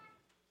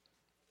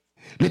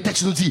 Le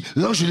texte nous dit,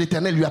 l'ange de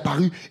l'Éternel lui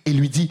apparut et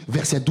lui dit,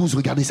 verset 12,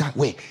 regardez ça,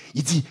 ouais,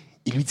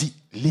 il lui dit,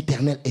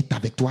 l'Éternel est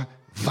avec toi,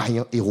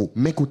 vaillant héros.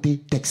 Mes côtés,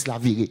 texte là,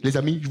 viré. Les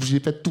amis, je vous ai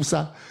fait tout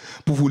ça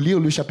pour vous lire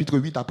le chapitre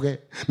 8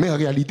 après. Mais en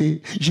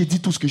réalité, j'ai dit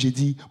tout ce que j'ai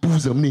dit pour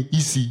vous emmener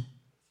ici.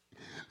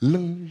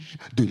 L'ange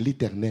de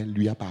l'Éternel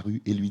lui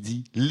apparut et lui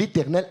dit,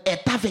 l'Éternel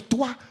est avec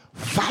toi,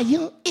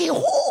 vaillant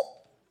héros.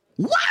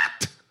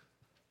 What?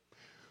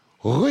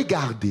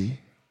 Regardez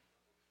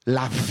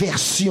la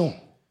version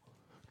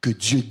que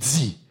Dieu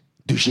dit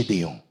de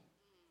Gédéon.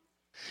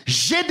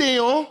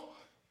 Gédéon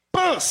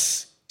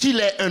pense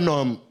qu'il est un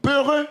homme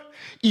peureux.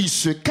 Il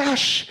se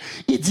cache,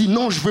 il dit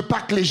non, je veux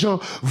pas que les gens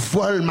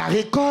volent ma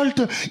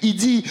récolte. Il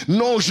dit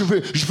non, je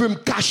veux me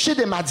cacher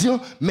des Madians.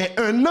 Mais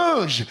un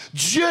ange,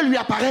 Dieu lui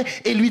apparaît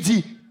et lui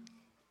dit,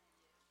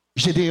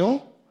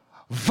 Gédéon,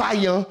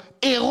 vaillant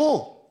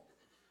héros.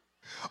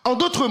 En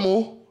d'autres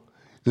mots,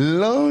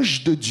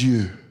 l'ange de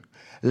Dieu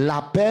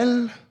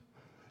l'appelle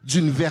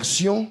d'une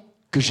version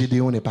que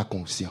Gédéon n'est pas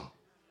conscient.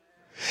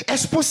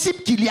 Est-ce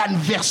possible qu'il y a une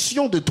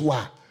version de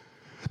toi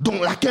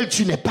dont laquelle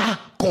tu n'es pas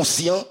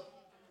conscient?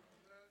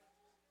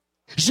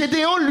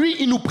 Gédéon, lui,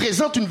 il nous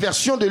présente une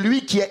version de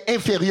lui qui est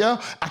inférieure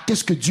à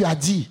ce que Dieu a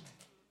dit.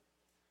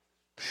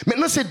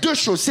 Maintenant, c'est deux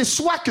choses. C'est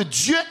soit que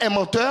Dieu est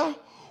menteur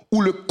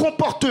ou le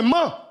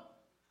comportement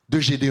de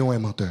Gédéon est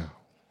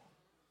menteur.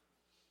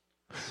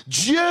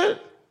 Dieu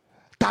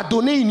t'a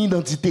donné une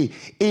identité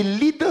et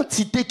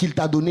l'identité qu'il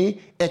t'a donnée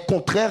est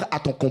contraire à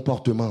ton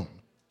comportement.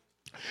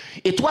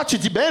 Et toi, tu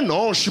dis, ben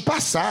non, je suis pas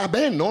ça,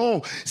 ben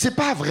non, c'est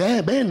pas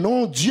vrai, ben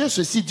non, Dieu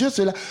ceci, Dieu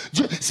cela,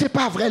 Dieu, c'est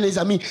pas vrai, les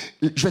amis.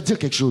 Je vais te dire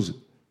quelque chose.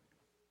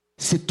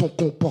 C'est ton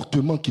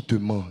comportement qui te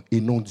ment et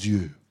non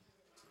Dieu.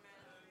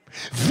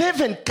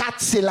 2024,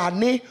 c'est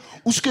l'année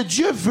où ce que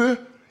Dieu veut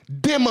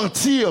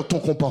démentir ton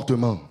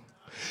comportement.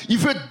 Il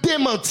veut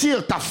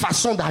démentir ta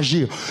façon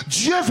d'agir.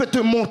 Dieu veut te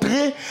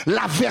montrer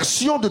la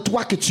version de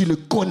toi que tu ne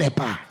connais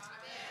pas.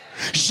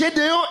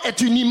 Gédéon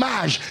est une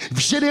image.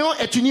 Gédéon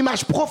est une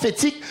image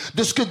prophétique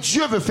de ce que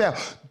Dieu veut faire.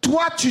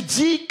 Toi, tu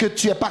dis que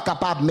tu n'es pas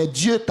capable, mais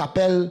Dieu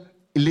t'appelle,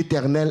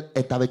 l'Éternel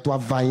est avec toi,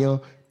 vaillant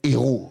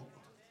héros.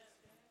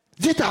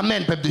 Dites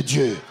Amen, peuple de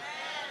Dieu.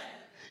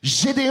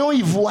 Gédéon,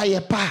 il ne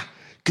voyait pas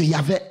qu'il y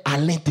avait à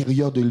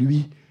l'intérieur de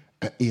lui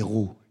un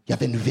héros. Il y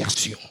avait une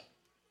version.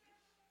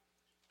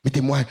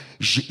 Mettez-moi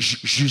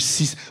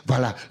justice.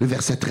 Voilà, le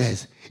verset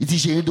 13. Il dit,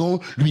 Gédéon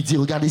lui dit,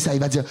 regardez ça, il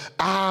va dire,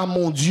 ah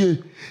mon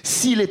Dieu,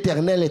 si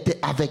l'Éternel était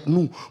avec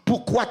nous,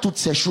 pourquoi toutes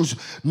ces choses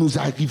nous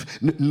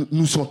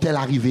sont-elles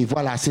arrivées?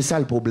 Voilà, c'est ça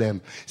le problème.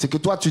 C'est que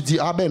toi, tu dis,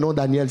 ah ben non,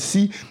 Daniel,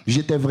 si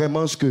j'étais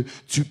vraiment ce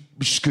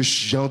que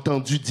j'ai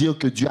entendu dire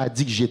que Dieu a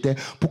dit que j'étais,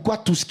 pourquoi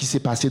tout ce qui s'est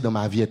passé dans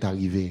ma vie est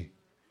arrivé?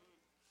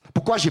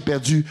 Pourquoi j'ai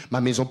perdu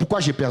ma maison? Pourquoi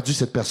j'ai perdu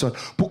cette personne?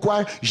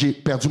 Pourquoi j'ai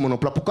perdu mon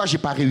emploi? Pourquoi j'ai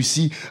pas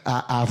réussi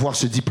à avoir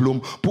ce diplôme?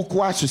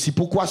 Pourquoi ceci?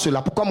 Pourquoi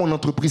cela? Pourquoi mon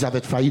entreprise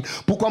avait failli?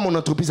 Pourquoi mon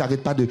entreprise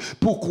n'arrête pas de...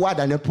 Pourquoi,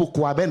 Daniel?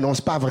 Pourquoi? Ben non,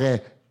 c'est pas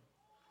vrai.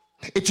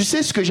 Et tu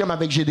sais ce que j'aime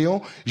avec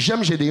Gédéon?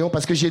 J'aime Gédéon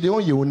parce que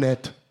Gédéon, il est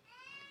honnête.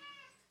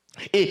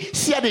 Et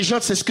s'il y a des gens,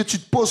 c'est ce que tu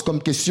te poses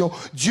comme question.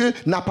 Dieu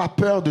n'a pas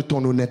peur de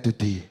ton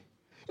honnêteté.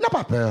 Il n'a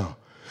pas peur.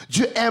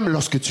 Dieu aime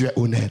lorsque tu es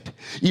honnête.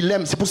 Il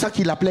aime. C'est pour ça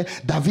qu'il appelait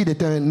David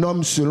était un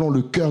homme selon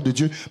le cœur de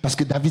Dieu. Parce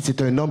que David,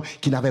 c'est un homme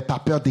qui n'avait pas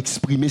peur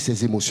d'exprimer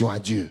ses émotions à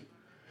Dieu.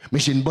 Mais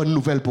j'ai une bonne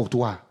nouvelle pour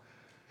toi.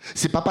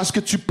 C'est pas parce que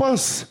tu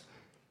penses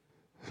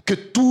que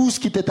tout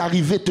ce qui t'est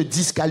arrivé te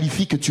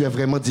disqualifie que tu es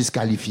vraiment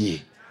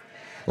disqualifié.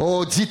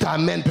 Oh, dites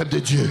Amen, peuple de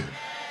Dieu.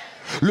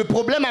 Le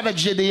problème avec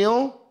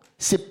Gédéon,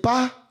 c'est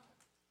pas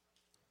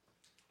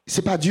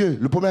Dieu.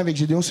 Le problème avec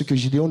Gédéon, c'est que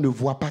Gédéon ne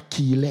voit pas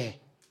qui il est.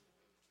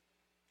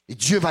 Et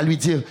Dieu va lui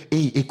dire,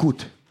 hey,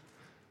 écoute,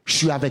 je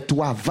suis avec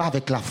toi, va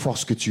avec la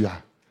force que tu as.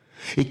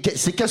 Et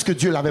c'est qu'est-ce que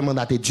Dieu l'avait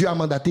mandaté? Dieu a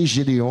mandaté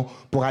Gédéon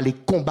pour aller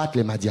combattre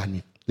les Madians.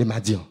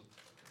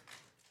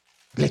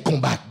 Les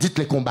combattre, dites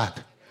les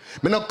combattre.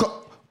 Maintenant,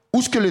 où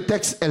est-ce que le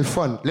texte est le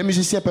fun? Les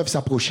musiciens peuvent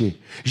s'approcher.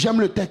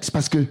 J'aime le texte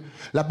parce que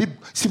la Bible,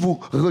 si vous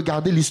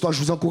regardez l'histoire,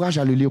 je vous encourage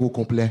à le lire au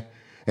complet.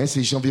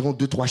 C'est environ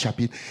 2-3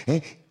 chapitres.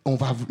 On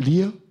va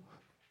lire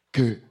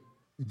que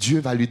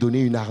Dieu va lui donner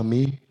une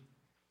armée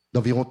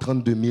d'environ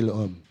 32 000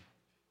 hommes.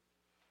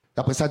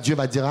 Après ça, Dieu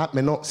va dire, ah,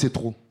 mais non, c'est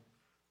trop. Tu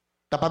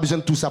n'as pas besoin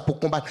de tout ça pour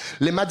combattre.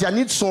 Les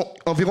Madianites sont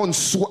environ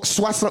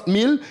 60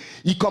 000.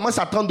 Ils commencent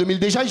à 32 000.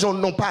 Déjà, ils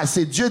n'en ont pas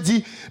assez. Dieu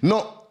dit,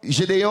 non,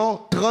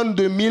 Gédéon,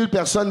 32 000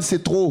 personnes,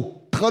 c'est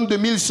trop. 32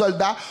 000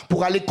 soldats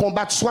pour aller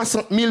combattre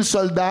 60 000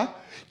 soldats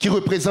qui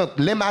représentent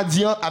les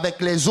Madians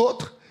avec les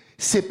autres.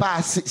 C'est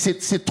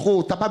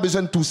trop. Tu n'as pas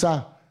besoin de tout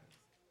ça.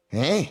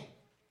 Hein?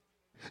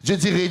 Dieu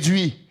dit,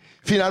 réduis.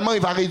 Finalement, il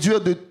va réduire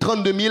de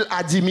 32 000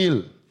 à 10 000.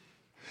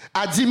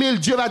 À 10 000,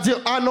 Dieu va dire,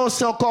 ah non,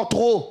 c'est encore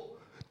trop.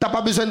 Tu n'as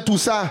pas besoin de tout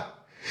ça.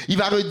 Il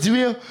va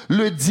réduire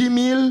le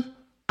 10 000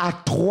 à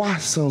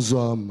 300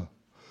 hommes.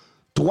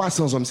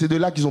 300 hommes. C'est de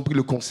là qu'ils ont pris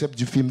le concept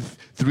du film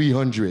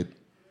 300.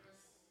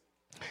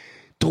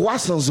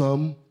 300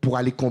 hommes pour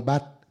aller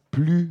combattre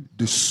plus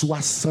de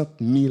 60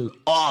 000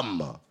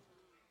 hommes.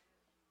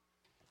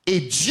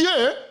 Et Dieu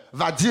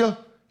va dire,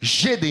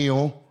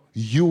 Gédéon,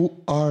 you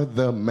are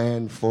the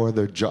man for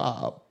the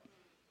job.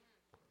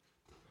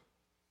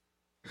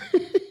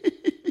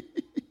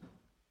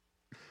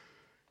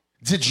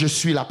 Dites, je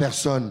suis la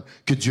personne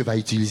que Dieu va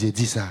utiliser.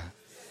 Dis ça.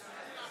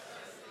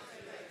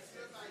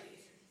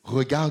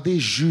 Regardez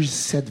Juge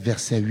 7,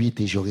 verset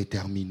 8 et j'aurai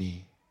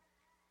terminé.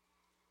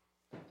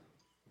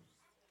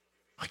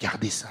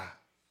 Regardez ça.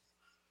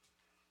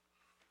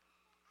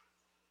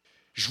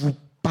 Je vous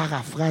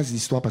paraphrase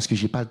l'histoire parce que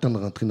je n'ai pas le temps de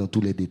rentrer dans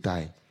tous les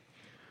détails.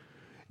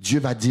 Dieu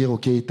va dire,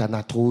 ok, t'en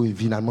as trop, et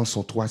finalement, ce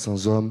sont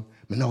 300 hommes.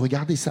 Maintenant,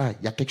 regardez ça,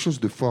 il y a quelque chose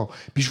de fort.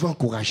 Puis je veux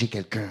encourager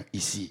quelqu'un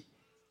ici.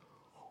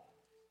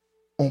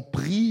 On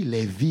prit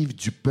les vivres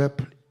du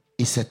peuple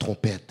et ses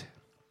trompettes.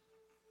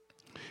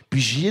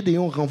 Puis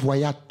Gédéon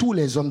renvoya tous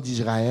les hommes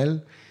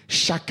d'Israël,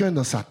 chacun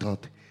dans sa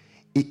tente.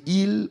 Et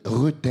il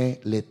retint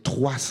les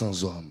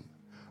 300 hommes.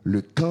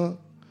 Le camp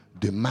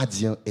de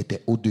Madian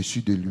était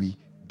au-dessus de lui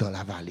dans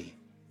la vallée.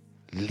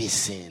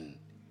 Listen.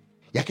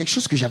 Il y a quelque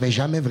chose que je n'avais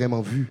jamais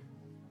vraiment vu.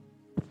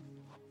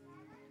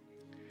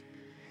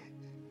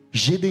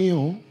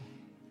 Gédéon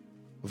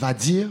va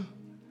dire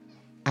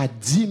à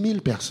 10 000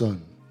 personnes,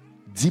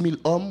 10 000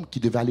 hommes qui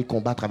devaient aller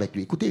combattre avec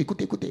lui. Écoutez.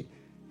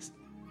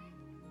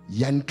 Il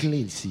y a une clé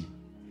ici.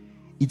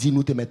 Il dit,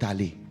 nous te mettons à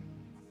aller.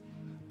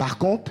 Par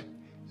contre,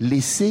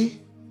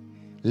 laissez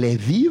les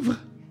vivres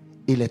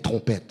et les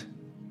trompettes.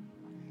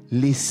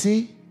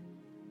 Laissez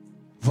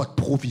votre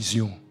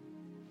provision.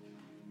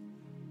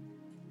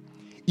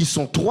 Ils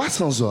sont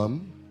 300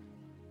 hommes.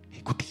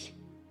 Écoutez.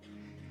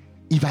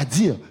 Il va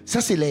dire, ça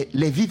c'est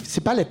les vivres,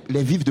 c'est pas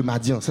les vivres de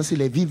Madian, ça c'est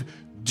les vivres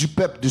du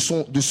peuple,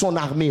 de son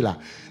armée là.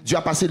 Dieu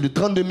a passé de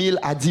 32 000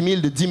 à 10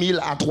 000, de 10 000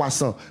 à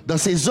 300. Dans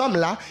ces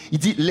hommes-là, il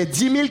dit, les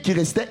 10 000 qui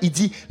restaient, il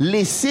dit,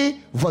 laissez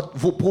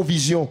vos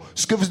provisions.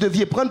 Ce que vous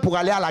deviez prendre pour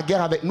aller à la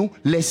guerre avec nous,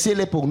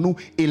 laissez-les pour nous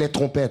et les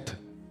trompettes.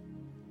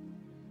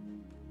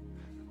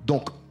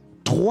 Donc,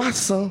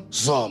 300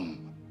 hommes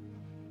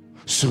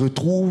se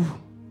retrouvent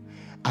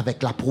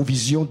avec la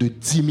provision de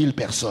 10 000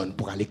 personnes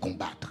pour aller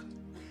combattre.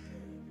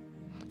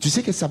 Tu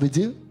sais ce que ça veut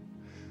dire?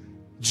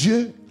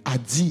 Dieu a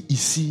dit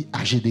ici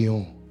à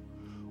Gédéon,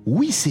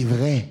 oui, c'est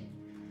vrai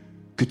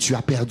que tu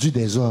as perdu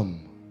des hommes,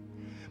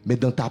 mais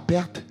dans ta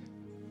perte,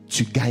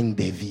 tu gagnes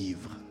des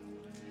vivres.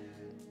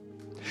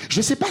 Je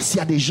ne sais pas s'il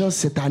y a des gens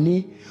cette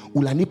année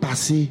ou l'année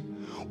passée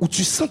où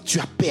tu sens que tu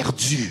as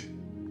perdu.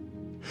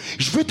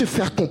 Je veux te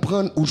faire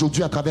comprendre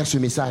aujourd'hui à travers ce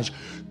message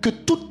que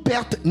toute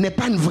perte n'est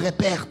pas une vraie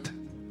perte.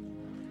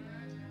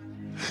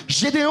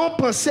 Gédéon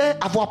pensait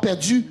avoir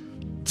perdu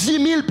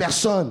 10 000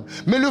 personnes,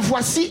 mais le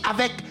voici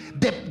avec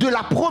de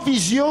la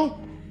provision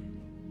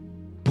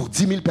pour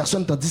 10 000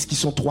 personnes, tandis qu'ils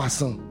sont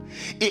 300.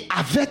 Et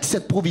avec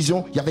cette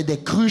provision, il y avait des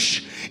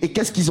cruches. Et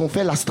qu'est-ce qu'ils ont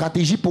fait? La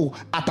stratégie pour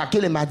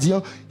attaquer les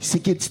Madians, c'est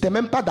que c'était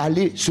même pas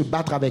d'aller se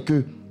battre avec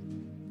eux.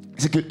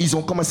 C'est qu'ils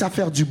ont commencé à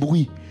faire du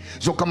bruit.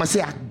 Ils ont commencé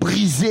à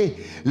briser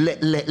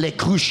les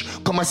cruches,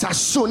 commencé à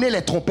sonner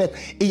les trompettes.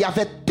 Et il y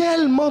avait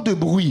tellement de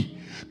bruit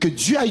que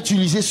Dieu a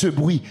utilisé ce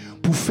bruit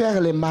pour faire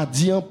les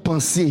Madians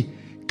penser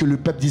que le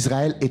peuple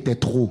d'Israël était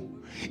trop.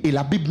 Et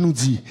la Bible nous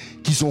dit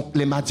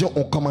les Madians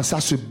ont commencé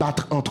à se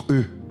battre entre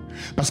eux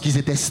parce qu'ils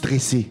étaient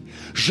stressés.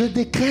 Je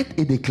décrète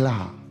et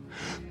déclare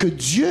que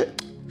Dieu,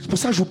 c'est pour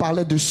ça que je vous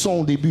parlais de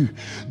son au début,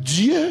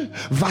 Dieu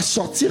va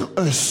sortir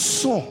un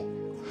son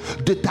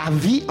de ta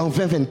vie en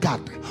 2024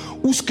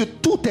 où ce que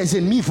tous tes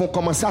ennemis vont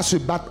commencer à se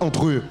battre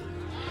entre eux.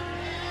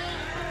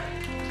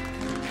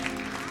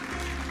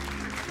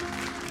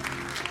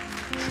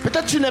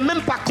 Peut-être tu n'es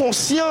même pas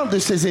conscient de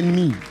ces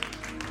ennemis.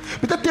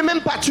 Peut-être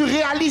tu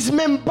réalises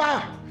même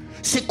pas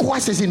c'est quoi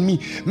ces ennemis.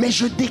 Mais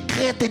je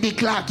décrète et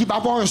déclare qu'il va y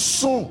avoir un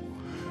son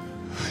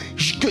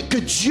que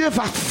Dieu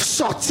va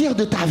sortir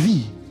de ta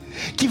vie,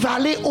 qui va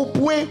aller au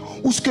point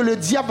où ce que le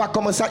diable va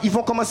commencer, ils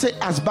vont commencer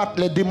à se battre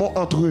les démons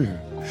entre eux.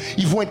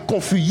 Ils vont être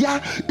confus. Il y a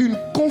une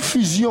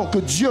confusion que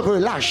Dieu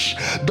relâche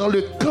dans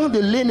le camp de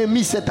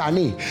l'ennemi cette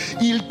année.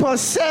 Il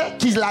pensait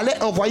qu'il allait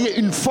envoyer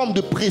une forme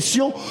de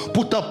pression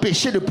pour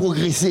t'empêcher de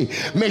progresser.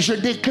 Mais je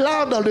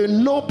déclare dans le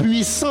nom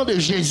puissant de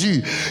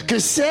Jésus que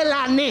c'est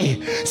l'année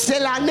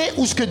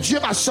où ce que Dieu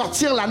va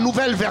sortir la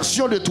nouvelle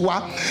version de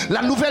toi,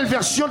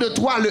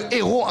 le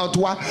héros en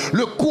toi,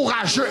 le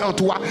courageux en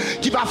toi,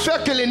 qui va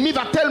faire que l'ennemi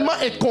va tellement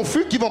être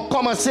confus qu'ils vont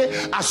commencer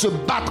à se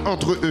battre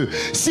entre eux.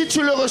 Si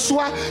tu le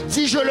reçois,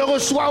 dis je le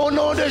reçois au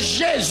nom de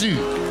Jésus.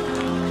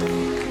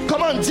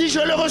 Comment? Dis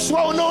je le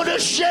reçois au nom de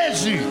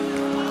Jésus.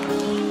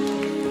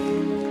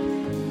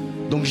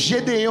 Donc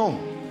Gédéon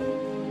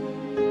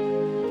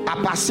a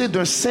passé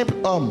d'un simple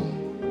homme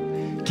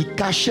qui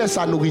cachait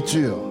sa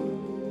nourriture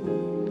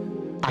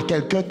à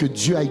quelqu'un que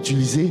Dieu a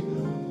utilisé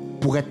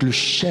pour être le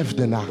chef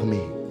d'une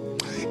armée.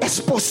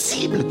 Est-ce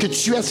possible que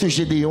tu aies ce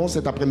Gédéon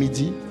cet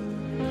après-midi?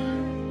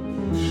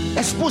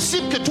 Est-ce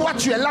possible que toi,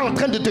 tu es là en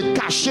train de te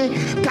cacher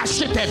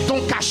tes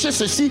dons, cacher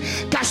ceci,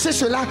 cacher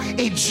cela,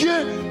 et Dieu,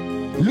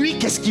 lui,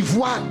 qu'est-ce qu'il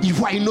voit? Il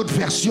voit une autre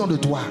version de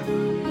toi.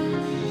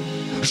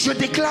 Je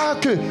déclare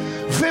que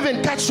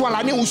 2024 soit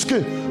l'année où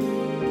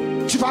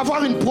tu vas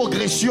avoir une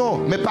progression,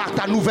 mais par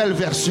ta nouvelle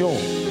version.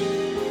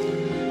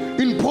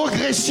 Une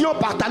progression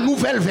par ta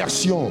nouvelle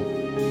version.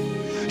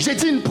 J'ai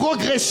dit une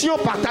progression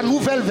par ta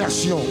nouvelle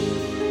version.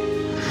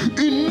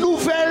 Une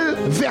nouvelle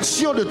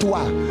version de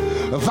toi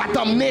va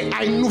t'emmener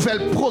à une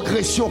nouvelle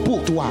progression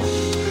pour toi.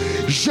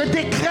 Je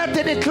décrète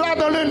et déclare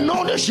dans le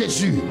nom de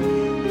Jésus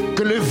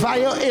que le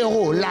vaillant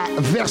héros, la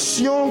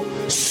version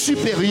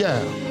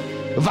supérieure,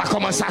 va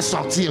commencer à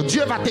sortir.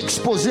 Dieu va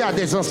t'exposer à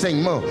des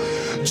enseignements.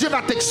 Dieu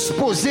va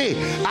t'exposer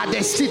à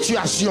des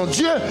situations.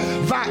 Dieu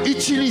va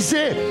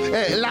utiliser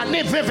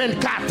l'année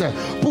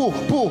 2024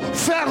 pour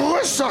faire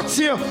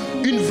ressortir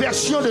une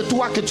version de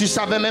toi que tu ne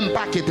savais même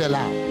pas qui était là.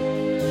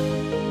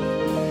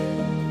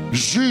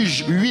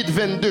 Juge 8,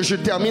 22, je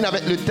termine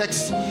avec le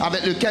texte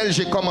avec lequel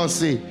j'ai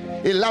commencé.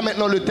 Et là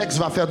maintenant le texte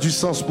va faire du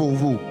sens pour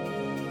vous.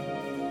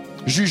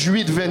 Juge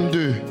 8,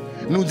 22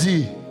 nous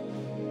dit,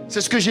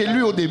 c'est ce que j'ai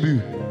lu au début.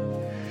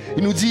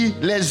 Il nous dit,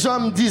 les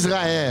hommes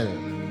d'Israël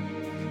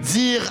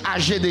dirent à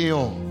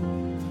Gédéon,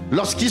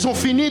 lorsqu'ils ont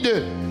fini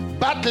de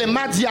battre les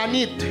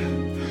Madianites,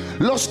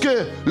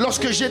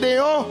 lorsque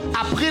Gédéon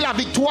a pris la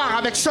victoire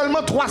avec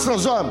seulement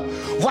 300 hommes,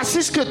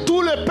 voici ce que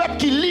tout le peuple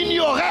qui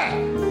l'ignorait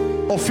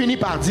ont fini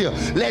par dire.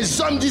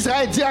 Les hommes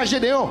d'Israël dirent à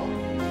Gédéon,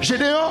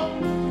 Gédéon,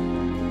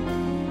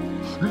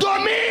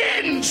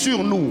 domine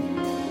sur nous.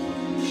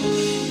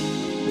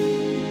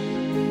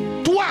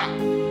 Toi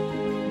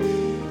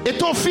et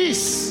ton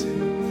fils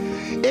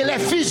et les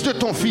fils de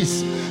ton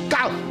fils,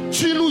 car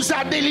tu nous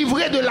as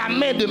délivrés de la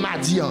main de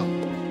Madian.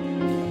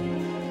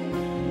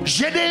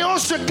 Gédéon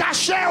se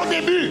cachait au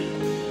début,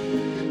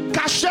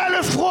 cachait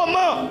le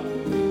froment,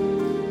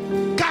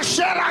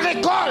 cachait la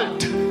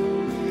récolte.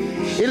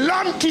 Et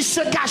l'homme qui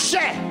se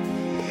cachait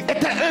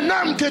était un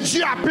homme que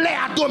Dieu appelait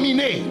à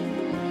dominer.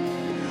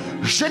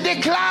 Je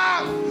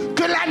déclare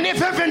que l'année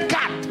 2024,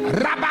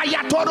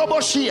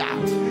 Rabayatoroboshia,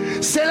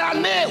 c'est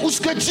l'année où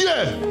ce que Dieu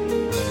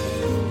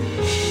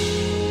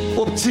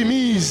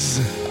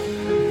optimise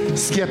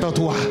ce qui est en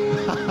toi.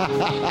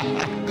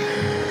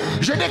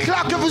 Je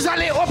déclare que vous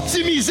allez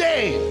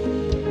optimiser.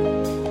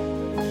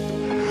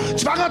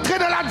 Tu vas rentrer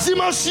dans la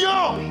dimension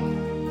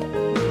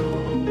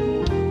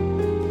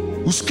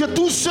où ce que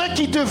tous ceux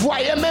qui te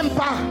voyaient même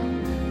pas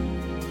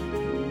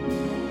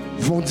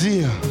vont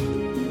dire,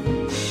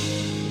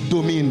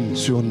 domine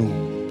sur nous.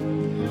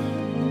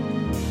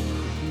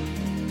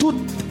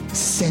 Toute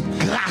cette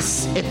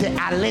grâce était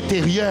à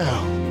l'intérieur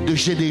de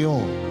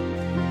Gédéon,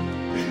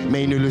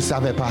 mais il ne le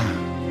savait pas.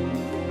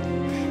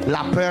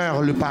 La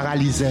peur le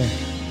paralysait.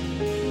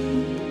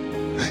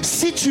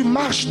 Si tu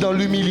marches dans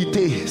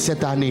l'humilité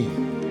cette année,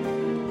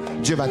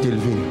 Dieu va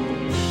t'élever.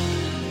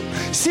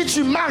 Si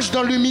tu marches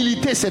dans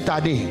l'humilité cette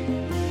année,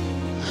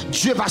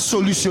 Dieu va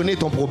solutionner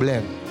ton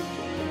problème.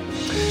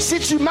 Si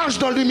tu marches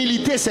dans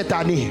l'humilité cette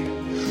année,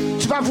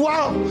 tu vas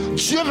voir,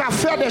 Dieu va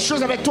faire des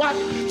choses avec toi.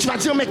 Tu vas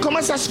dire, mais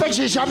comment ça se fait que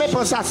j'ai jamais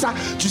pensé à ça?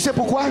 Tu sais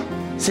pourquoi?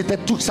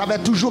 Ça avait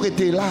toujours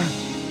été là.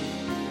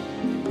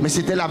 Mais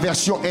c'était la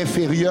version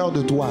inférieure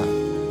de toi.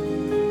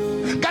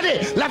 Regardez,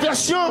 la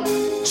version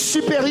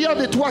supérieure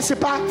de toi, c'est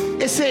pas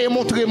essayer de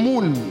montrer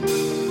moun.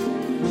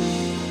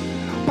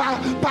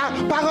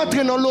 Pas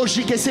rentrer dans la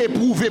logique, essayer de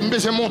prouver,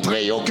 me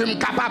montrer que je suis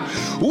capable.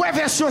 Ouais,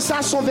 version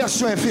ça, son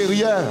version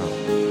inférieure.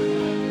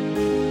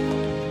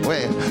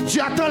 Ouais, tu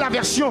attends la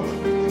version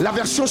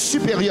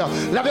supérieure.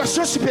 La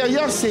version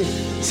supérieure,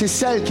 c'est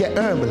celle qui est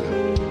humble.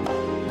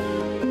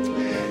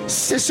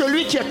 C'est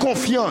celui qui est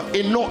confiant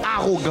et non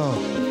arrogant.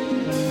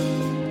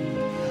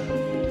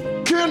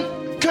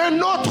 Qu'un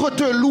autre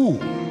te loue.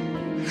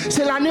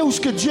 C'est l'année où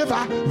ce que Dieu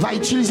va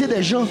utiliser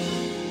des gens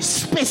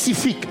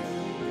spécifiques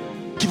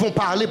qui vont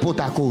parler pour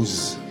ta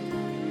cause.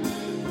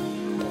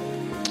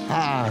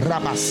 Ah,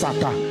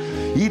 Rabasata.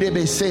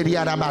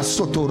 Irebeseria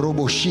Rabasoto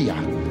Roboshia.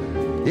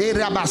 Et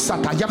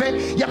Rabasata. Il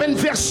y avait une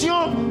version,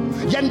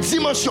 il y a une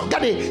dimension.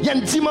 Regardez, il y a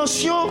une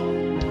dimension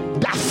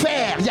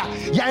d'affaires.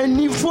 Il y a un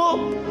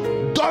niveau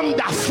d'homme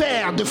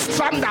d'affaires, de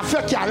femme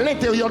d'affaires qui est à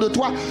l'intérieur de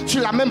toi. Tu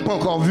ne l'as même pas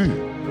encore vu.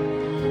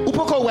 Ou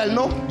pas encore well,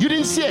 non? You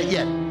didn't see it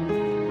yet.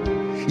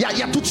 Il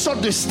y a toutes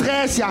sortes de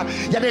stress,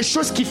 il y a des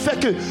choses qui font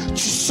que tu ne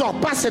sors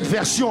pas cette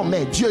version,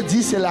 mais Dieu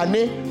dit c'est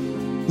l'année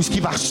où ce qui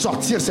va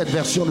sortir cette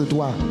version de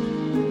toi.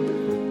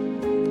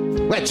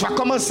 Ouais, tu vas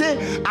commencer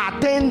à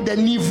atteindre des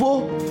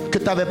niveaux que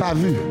tu n'avais pas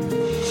vus.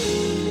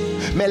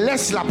 Mais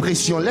laisse la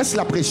pression, laisse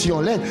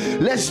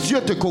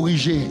Dieu te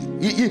corriger.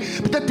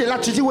 Peut-être tu es là,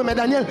 tu dis, oui, mais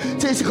Daniel,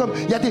 tu sais, c'est comme,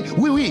 il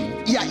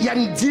y a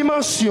une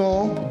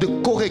dimension de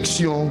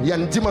correction, il y a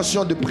une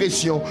dimension de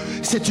pression.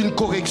 C'est une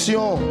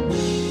correction.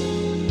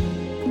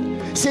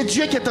 C'est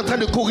Dieu qui est en train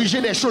de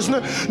corriger des choses.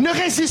 Ne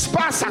résiste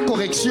pas à sa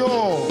correction.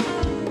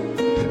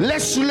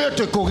 Laisse-le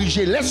te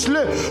corriger,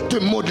 laisse-le te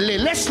modeler,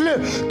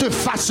 laisse-le te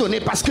façonner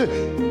parce que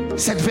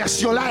cette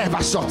version-là, elle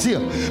va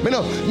sortir.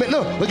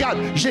 Maintenant, regarde,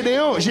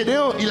 Gédéon,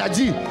 il a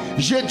dit,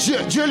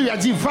 Dieu lui a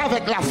dit, va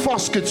avec la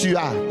force que tu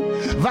as.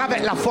 Va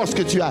avec la force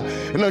que tu as.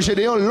 Non,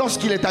 Gédéon,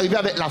 lorsqu'il est arrivé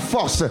avec la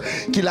force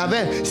qu'il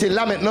avait, c'est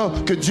là maintenant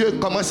que Dieu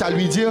commence à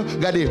lui dire,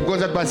 regardez, vous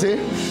avez passé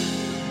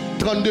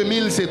 32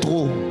 000, c'est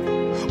trop.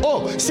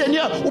 Oh,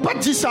 Seigneur, ou pas te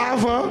dire ça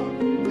avant?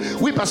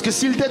 Oui, parce que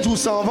s'il t'a dit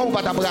ça avant, on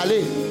va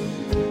t'abraler.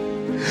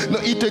 Non,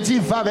 il te dit,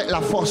 va avec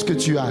la force que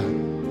tu as.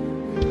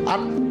 Ah,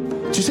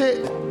 tu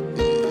sais,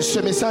 ce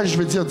message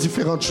veut dire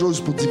différentes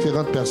choses pour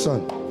différentes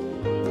personnes.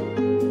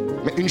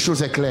 Mais une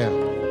chose est claire,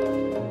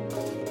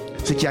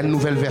 c'est qu'il y a une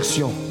nouvelle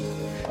version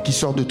qui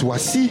sort de toi.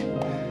 Si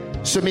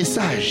ce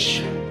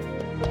message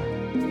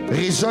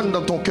résonne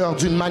dans ton cœur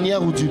d'une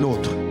manière ou d'une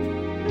autre,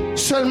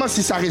 seulement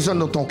si ça résonne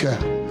dans ton cœur,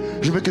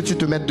 je veux que tu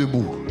te mettes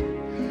debout.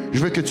 Je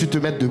veux que tu te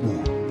mettes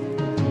debout.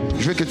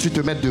 Je veux que tu te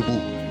mettes debout.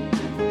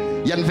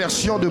 Il y a une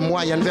version de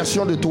moi, il y a une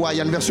version de toi, il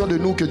y a une version de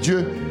nous que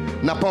Dieu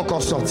n'a pas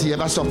encore sortie. Elle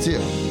va sortir.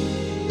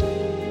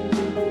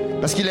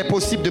 Parce qu'il est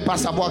possible de ne pas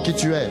savoir qui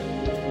tu es.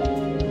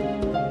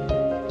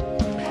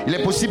 Il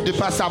est possible de ne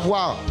pas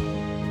savoir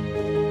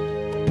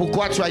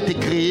pourquoi tu as été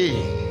créé.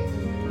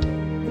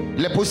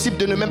 Il est possible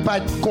de ne même pas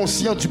être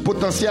conscient du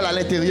potentiel à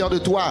l'intérieur de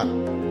toi.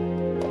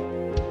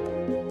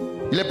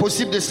 Il est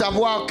possible de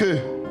savoir que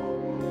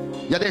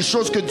il y a des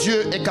choses que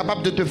Dieu est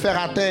capable de te faire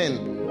atteindre.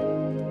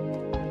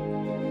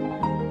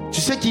 Tu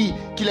sais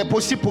qu'il est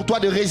possible pour toi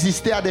de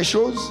résister à des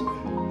choses.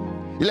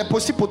 Il est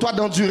possible pour toi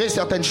d'endurer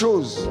certaines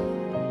choses.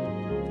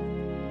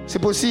 C'est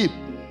possible.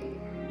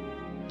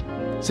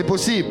 C'est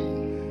possible.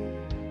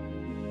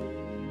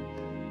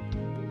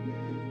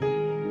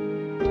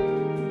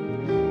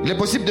 Il est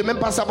possible de même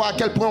pas savoir à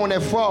quel point on est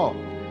fort.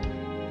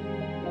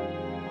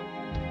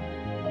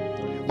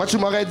 Moi, tu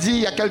m'aurais dit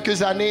il y a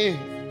quelques années,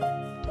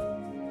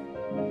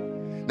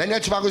 Daniel,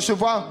 tu vas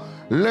recevoir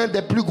l'un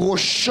des plus gros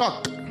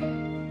chocs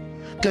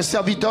qu'un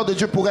serviteur de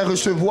Dieu pourrait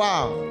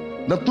recevoir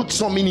dans tout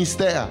son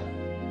ministère.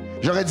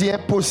 J'aurais dit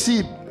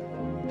impossible.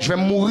 Je vais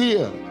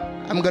mourir.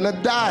 I'm gonna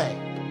die.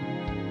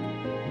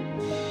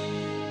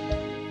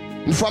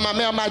 Une fois, ma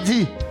mère m'a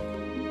dit,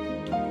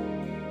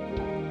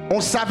 on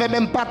ne savait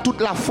même pas toute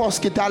la force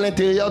qui était à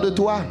l'intérieur de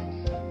toi.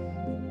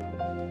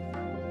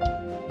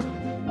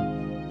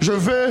 Je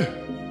veux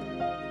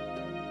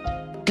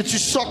que tu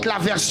sortes la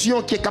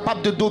version qui est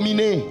capable de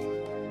dominer.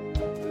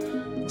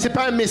 Ce n'est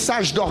pas un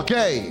message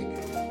d'orgueil.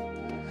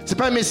 Ce n'est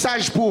pas un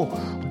message pour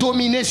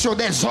dominer sur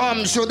des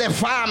hommes, sur des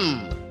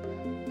femmes.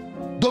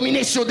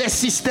 Dominer sur des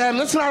systèmes.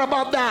 It's not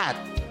about that.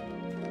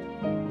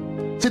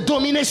 C'est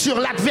dominer sur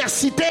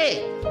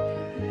l'adversité.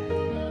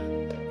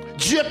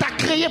 Dieu t'a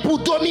créé pour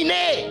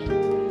dominer.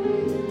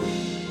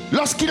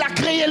 Lorsqu'il a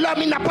créé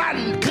l'homme, il n'a pas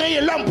créé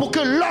l'homme pour que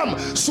l'homme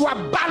soit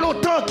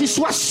ballottant, qu'il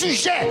soit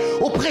sujet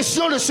aux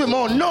pressions de ce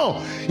monde. Non,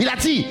 il a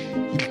dit,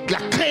 il a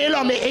créé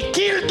l'homme et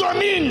qu'il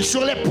domine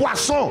sur les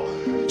poissons,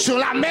 sur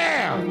la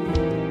mer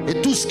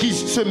et tout ce qui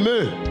se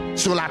meut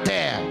sur la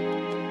terre.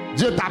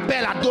 Dieu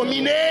t'appelle à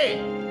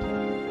dominer.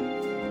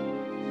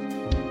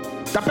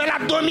 T'appelle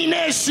à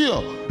dominer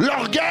sur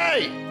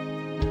l'orgueil.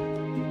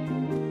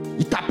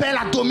 Il t'appelle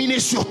à dominer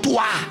sur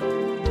toi.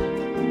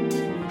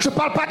 Je ne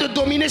parle pas de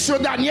dominer sur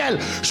Daniel.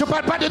 Je ne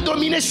parle pas de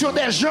dominer sur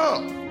des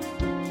gens.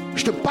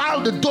 Je te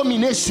parle de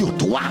dominer sur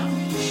toi.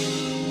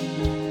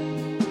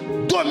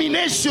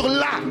 Dominer sur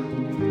la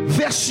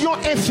version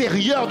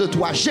inférieure de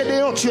toi.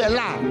 Gédéon, tu es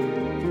là.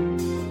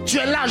 Tu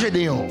es là,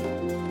 Gédéon.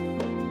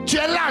 Tu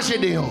es là,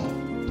 Gédéon.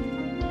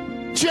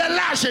 Tu es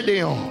là,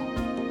 Gédéon.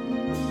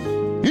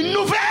 Une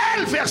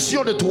nouvelle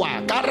version de toi.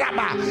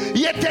 Karaba.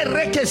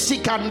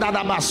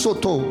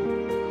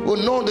 Au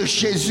nom de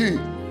Jésus.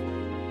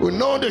 Au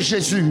nom de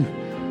Jésus.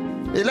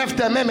 Élève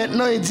tes mains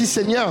maintenant et dis,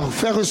 Seigneur,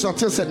 fais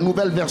ressortir cette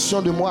nouvelle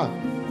version de moi.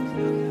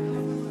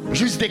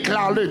 Juste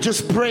déclare-le.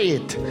 Just pray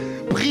it.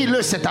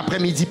 Prie-le cet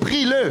après-midi.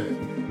 Prie-le.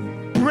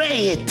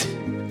 Pray it.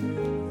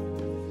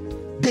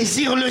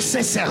 Désire-le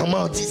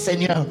sincèrement. Dis,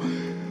 Seigneur,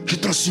 je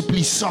t'en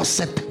supplie, sors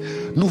cette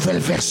nouvelle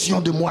version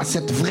de moi,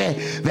 cette vraie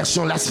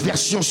version, la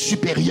version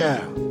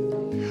supérieure.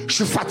 Je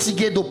suis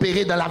fatigué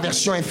d'opérer dans la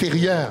version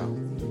inférieure.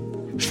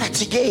 Je suis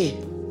fatigué.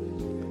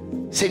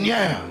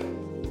 Seigneur,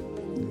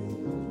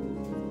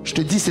 je te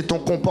dis, c'est ton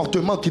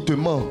comportement qui te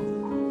ment.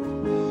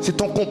 C'est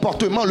ton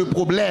comportement le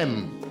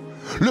problème.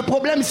 Le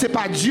problème, c'est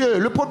pas Dieu.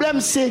 Le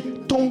problème, c'est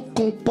ton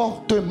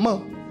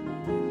comportement.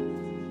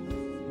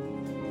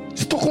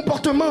 C'est ton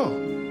comportement.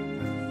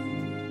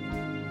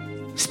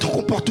 C'est ton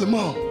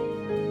comportement.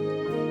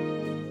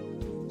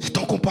 C'est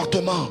ton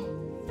comportement.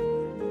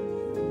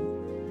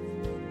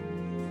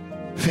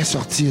 Fais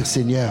sortir,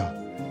 Seigneur,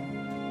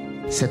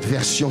 cette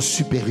version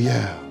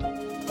supérieure.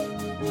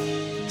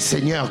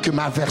 Seigneur, que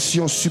ma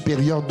version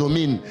supérieure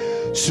domine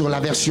sur la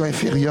version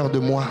inférieure de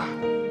moi.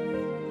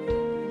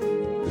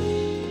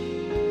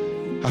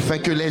 Afin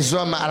que les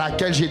hommes à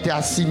laquelle j'étais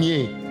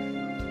assigné,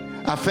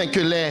 afin que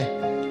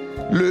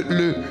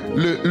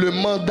le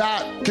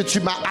mandat que tu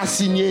m'as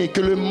assigné,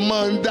 que le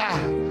mandat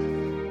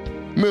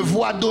me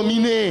voient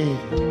dominer.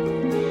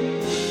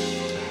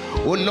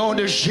 Au nom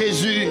de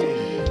Jésus.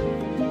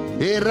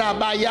 Et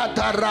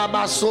Rabayata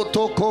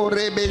Rabasotoko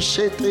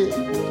Rebeshete.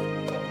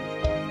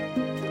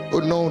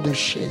 Au nom de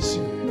Jésus.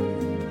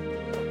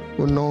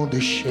 Au nom de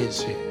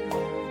Jésus.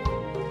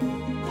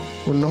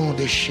 Au nom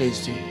de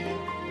Jésus.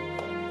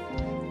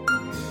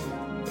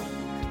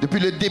 Depuis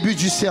le début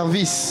du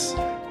service,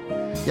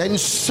 il y a une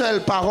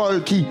seule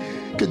parole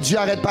que Dieu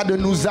n'arrête pas de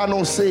nous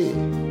annoncer.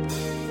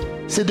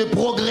 C'est de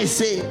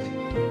progresser.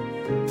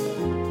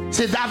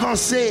 C'est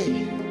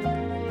d'avancer.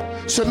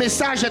 Ce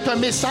message est un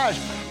message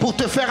pour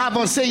te faire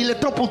avancer. Il est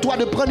temps pour toi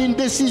de prendre une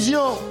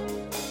décision.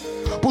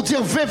 Pour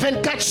dire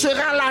 2024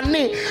 sera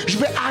l'année. Je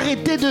vais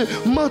arrêter de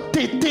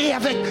m'entêter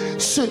avec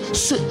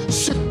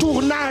ce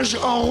tournage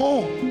en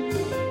rond.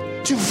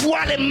 Tu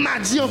vois les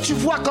mendiants, tu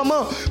vois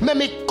comment,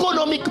 même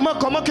économiquement,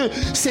 comment que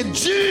c'est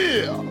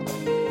dur.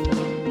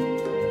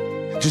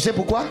 Tu sais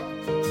pourquoi?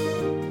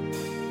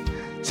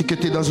 C'est que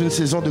tu es dans une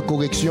saison de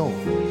correction.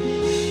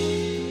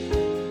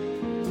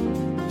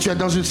 Tu es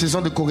dans une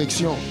saison de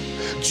correction.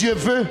 Dieu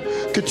veut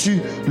que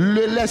tu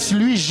le laisses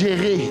lui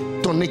gérer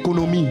ton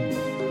économie.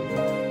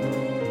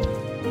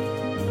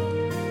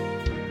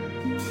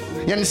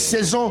 Il y a une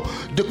saison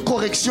de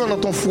correction dans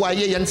ton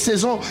foyer. Il y a une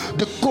saison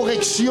de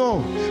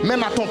correction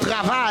même à ton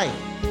travail,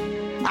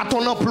 à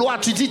ton emploi.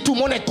 Tu dis tout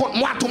le monde est contre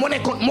moi, tout le monde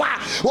est contre moi.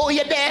 Oh, il y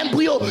a des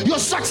embryos, ils sont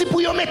sortis pour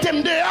mettre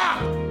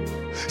dehors.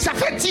 Ça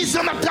fait 10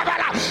 ans que je travaille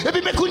là. Et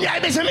puis, je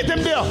vais besoin de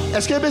mettre dehors.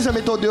 Est-ce que je vais besoin de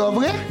mettre dehors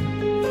vrai?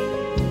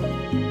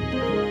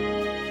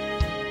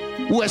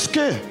 Ou est-ce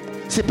que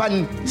ce n'est pas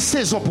une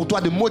saison pour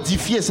toi de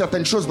modifier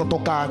certaines choses dans ton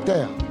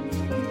caractère?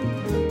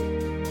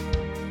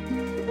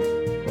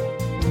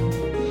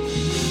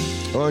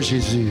 Oh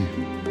Jésus.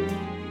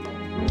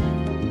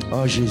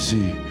 Oh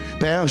Jésus.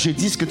 Père, j'ai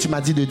dit ce que tu m'as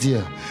dit de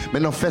dire.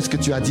 Maintenant, fais ce que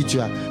tu as dit,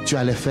 tu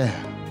allais faire.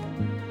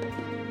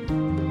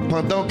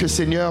 Pendant que,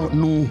 Seigneur,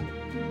 nous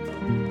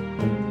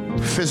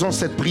faisons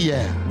cette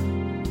prière,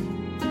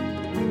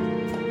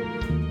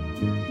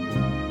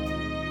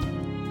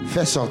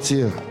 fais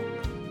sortir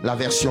la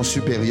version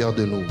supérieure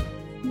de nous.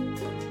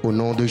 Au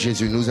nom de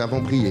Jésus, nous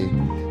avons prié.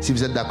 Si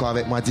vous êtes d'accord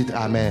avec moi, dites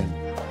Amen.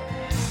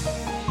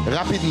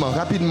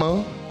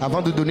 Rapidement,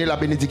 avant de donner la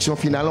bénédiction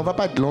finale, on ne va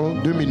pas être long,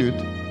 2 minutes.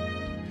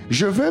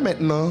 Je veux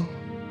maintenant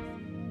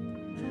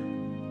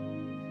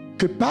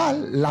que pas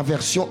la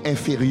version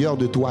inférieure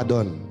de toi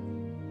donne.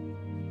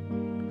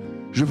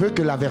 Je veux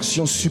que la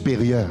version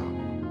supérieure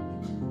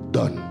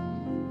donne.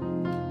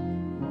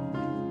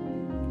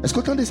 Est-ce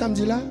qu'autant de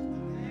samedi là?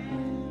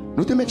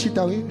 Nous te mettons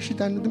chita, oui?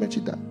 Chita, nous te mettons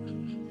chita.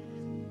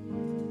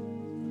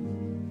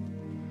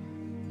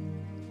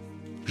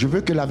 Je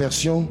veux que la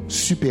version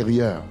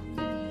supérieure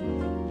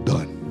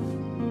donne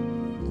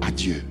à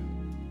Dieu.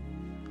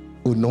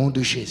 Au nom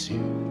de Jésus.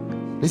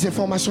 Les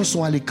informations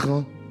sont à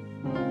l'écran.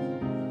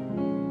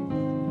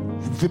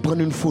 Vous pouvez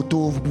prendre une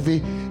photo, vous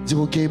pouvez dire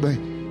ok,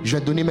 je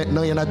vais donner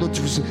maintenant. Il y en a d'autres,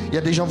 il y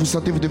a des gens, vous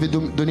sentez, vous devez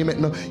donner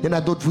maintenant. Il y en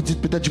a d'autres, vous dites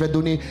peut-être je vais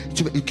donner.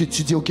 Que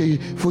tu dis ok, il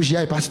faut que j'y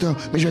aille, pasteur,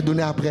 mais je vais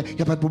donner après. Il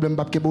n'y a pas de problème,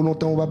 pape Kembe,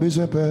 longtemps, on va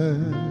besoin peur.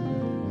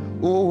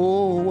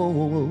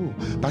 Oh,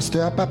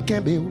 pasteur, pape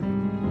Kembe,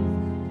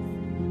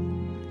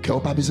 qu'on n'a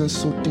pas besoin de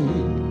sauter.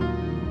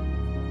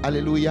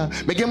 Alléluia.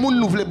 Mais il y a des gens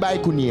qui veulent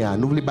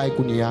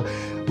bailler.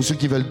 Pour ceux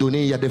qui veulent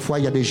donner, il y a des fois,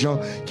 il y a des gens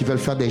qui veulent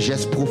faire des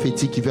gestes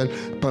prophétiques, qui veulent,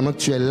 pendant que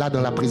tu es là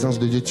dans la présence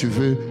de Dieu, tu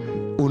veux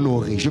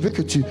honorer. Je veux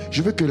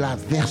que la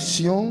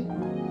version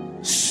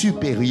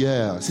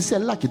supérieure, c'est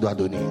celle-là qui doit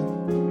donner.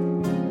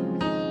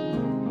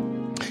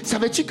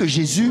 Savais-tu que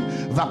Jésus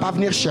ne va pas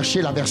venir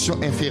chercher la version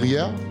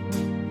inférieure?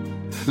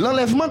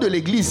 L'enlèvement de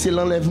l'église, c'est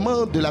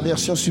l'enlèvement de la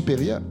version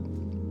supérieure.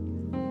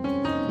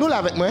 Nous, là,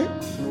 avec moi,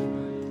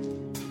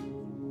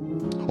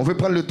 on veut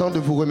prendre le temps de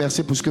vous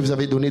remercier pour ce que vous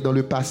avez donné dans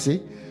le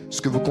passé,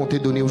 ce que vous comptez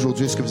donner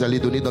aujourd'hui, ce que vous allez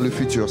donner dans le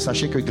futur.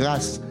 Sachez que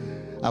grâce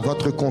à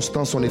votre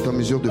constance, on est en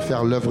mesure de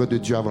faire l'œuvre de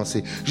Dieu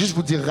avancer. Juste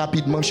vous dire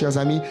rapidement, chers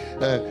amis,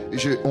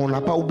 on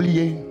n'a pas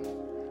oublié.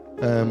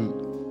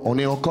 On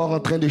est encore en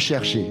train de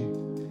chercher.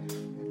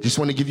 Just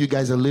want to give you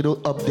guys a little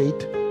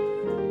update.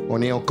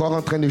 On est encore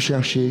en train de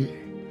chercher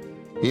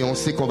et on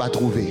sait qu'on va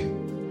trouver.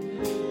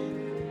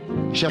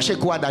 Chercher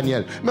quoi,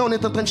 Daniel? Mais on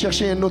est en train de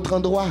chercher un autre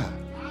endroit.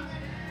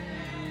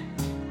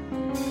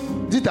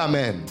 Dites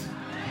Amen.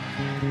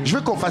 Je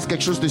veux qu'on fasse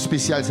quelque chose de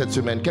spécial cette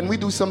semaine. Can we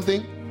do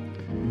something?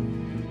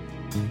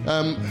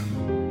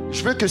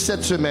 Je veux que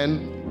cette semaine,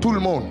 tout le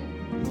monde,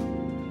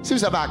 si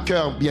vous avez à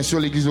cœur, bien sûr,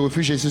 l'église de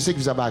refuge, et je sais que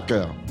vous avez à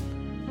cœur,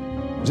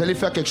 vous allez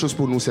faire quelque chose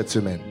pour nous cette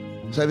semaine.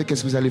 Vous savez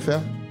qu'est-ce que vous allez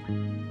faire?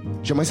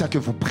 J'aimerais ça que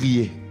vous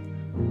priez.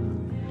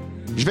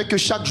 Je veux que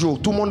chaque jour,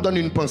 tout le monde donne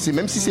une pensée,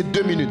 même si c'est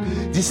 2 minutes.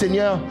 Dis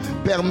Seigneur,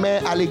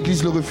 permets à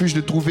l'église le refuge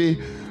de trouver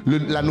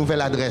la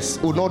nouvelle adresse.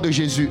 Au nom de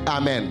Jésus,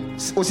 Amen.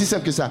 C'est aussi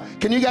simple que ça.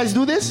 Can you guys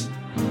do this?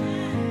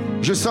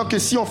 Je sens que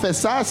si on fait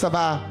ça, ça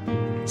va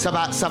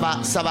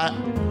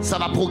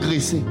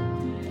progresser.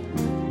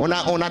 On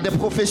a des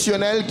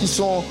professionnels qui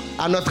sont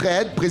à notre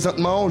aide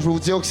présentement. Je vais vous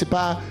dire que c'est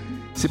pas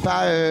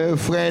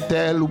frère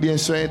tel ou bien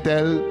soeur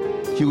tel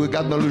qui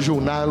regardent dans le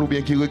journal ou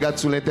bien qui regardent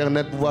sur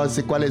l'internet pour voir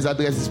c'est quoi les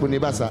adresses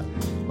disponibles à ça.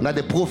 On a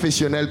des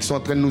professionnels qui sont en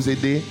train de nous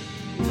aider.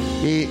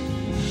 Et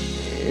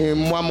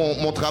moi,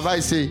 mon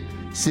travail,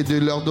 c'est de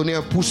leur donner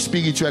un pouce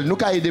spirituel. Nous,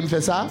 qu'à aider à me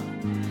faire ça?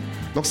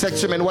 Donc cette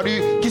semaine,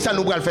 qui ça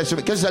nous va le faire?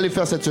 Qu'est-ce que vous allez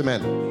faire cette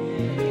semaine?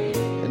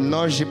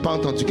 Non, j'ai pas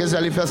entendu. Qu'est-ce que vous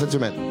allez faire cette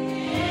semaine?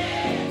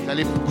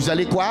 Vous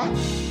allez quoi?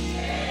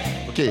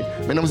 Ok.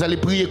 Maintenant, vous allez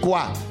prier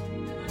quoi?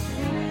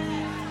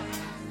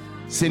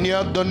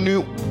 Seigneur,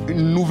 donne-nous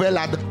une nouvelle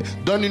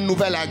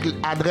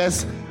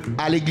adresse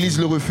à l'église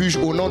Le Refuge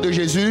au nom de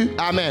Jésus.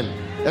 Amen.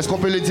 Est-ce qu'on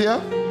peut le dire?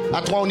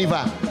 À 3, on y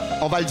va.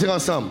 On va le dire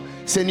ensemble.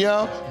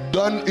 Seigneur,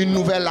 donne une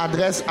nouvelle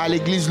adresse à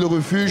l'église Le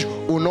Refuge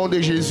au nom de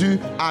Jésus.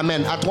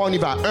 Amen. À 3, on y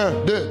va.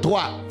 1, 2,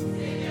 3.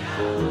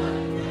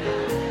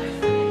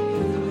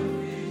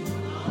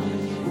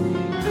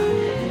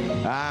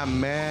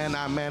 Amen,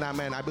 amen,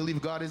 amen. I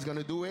believe God is going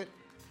to do it.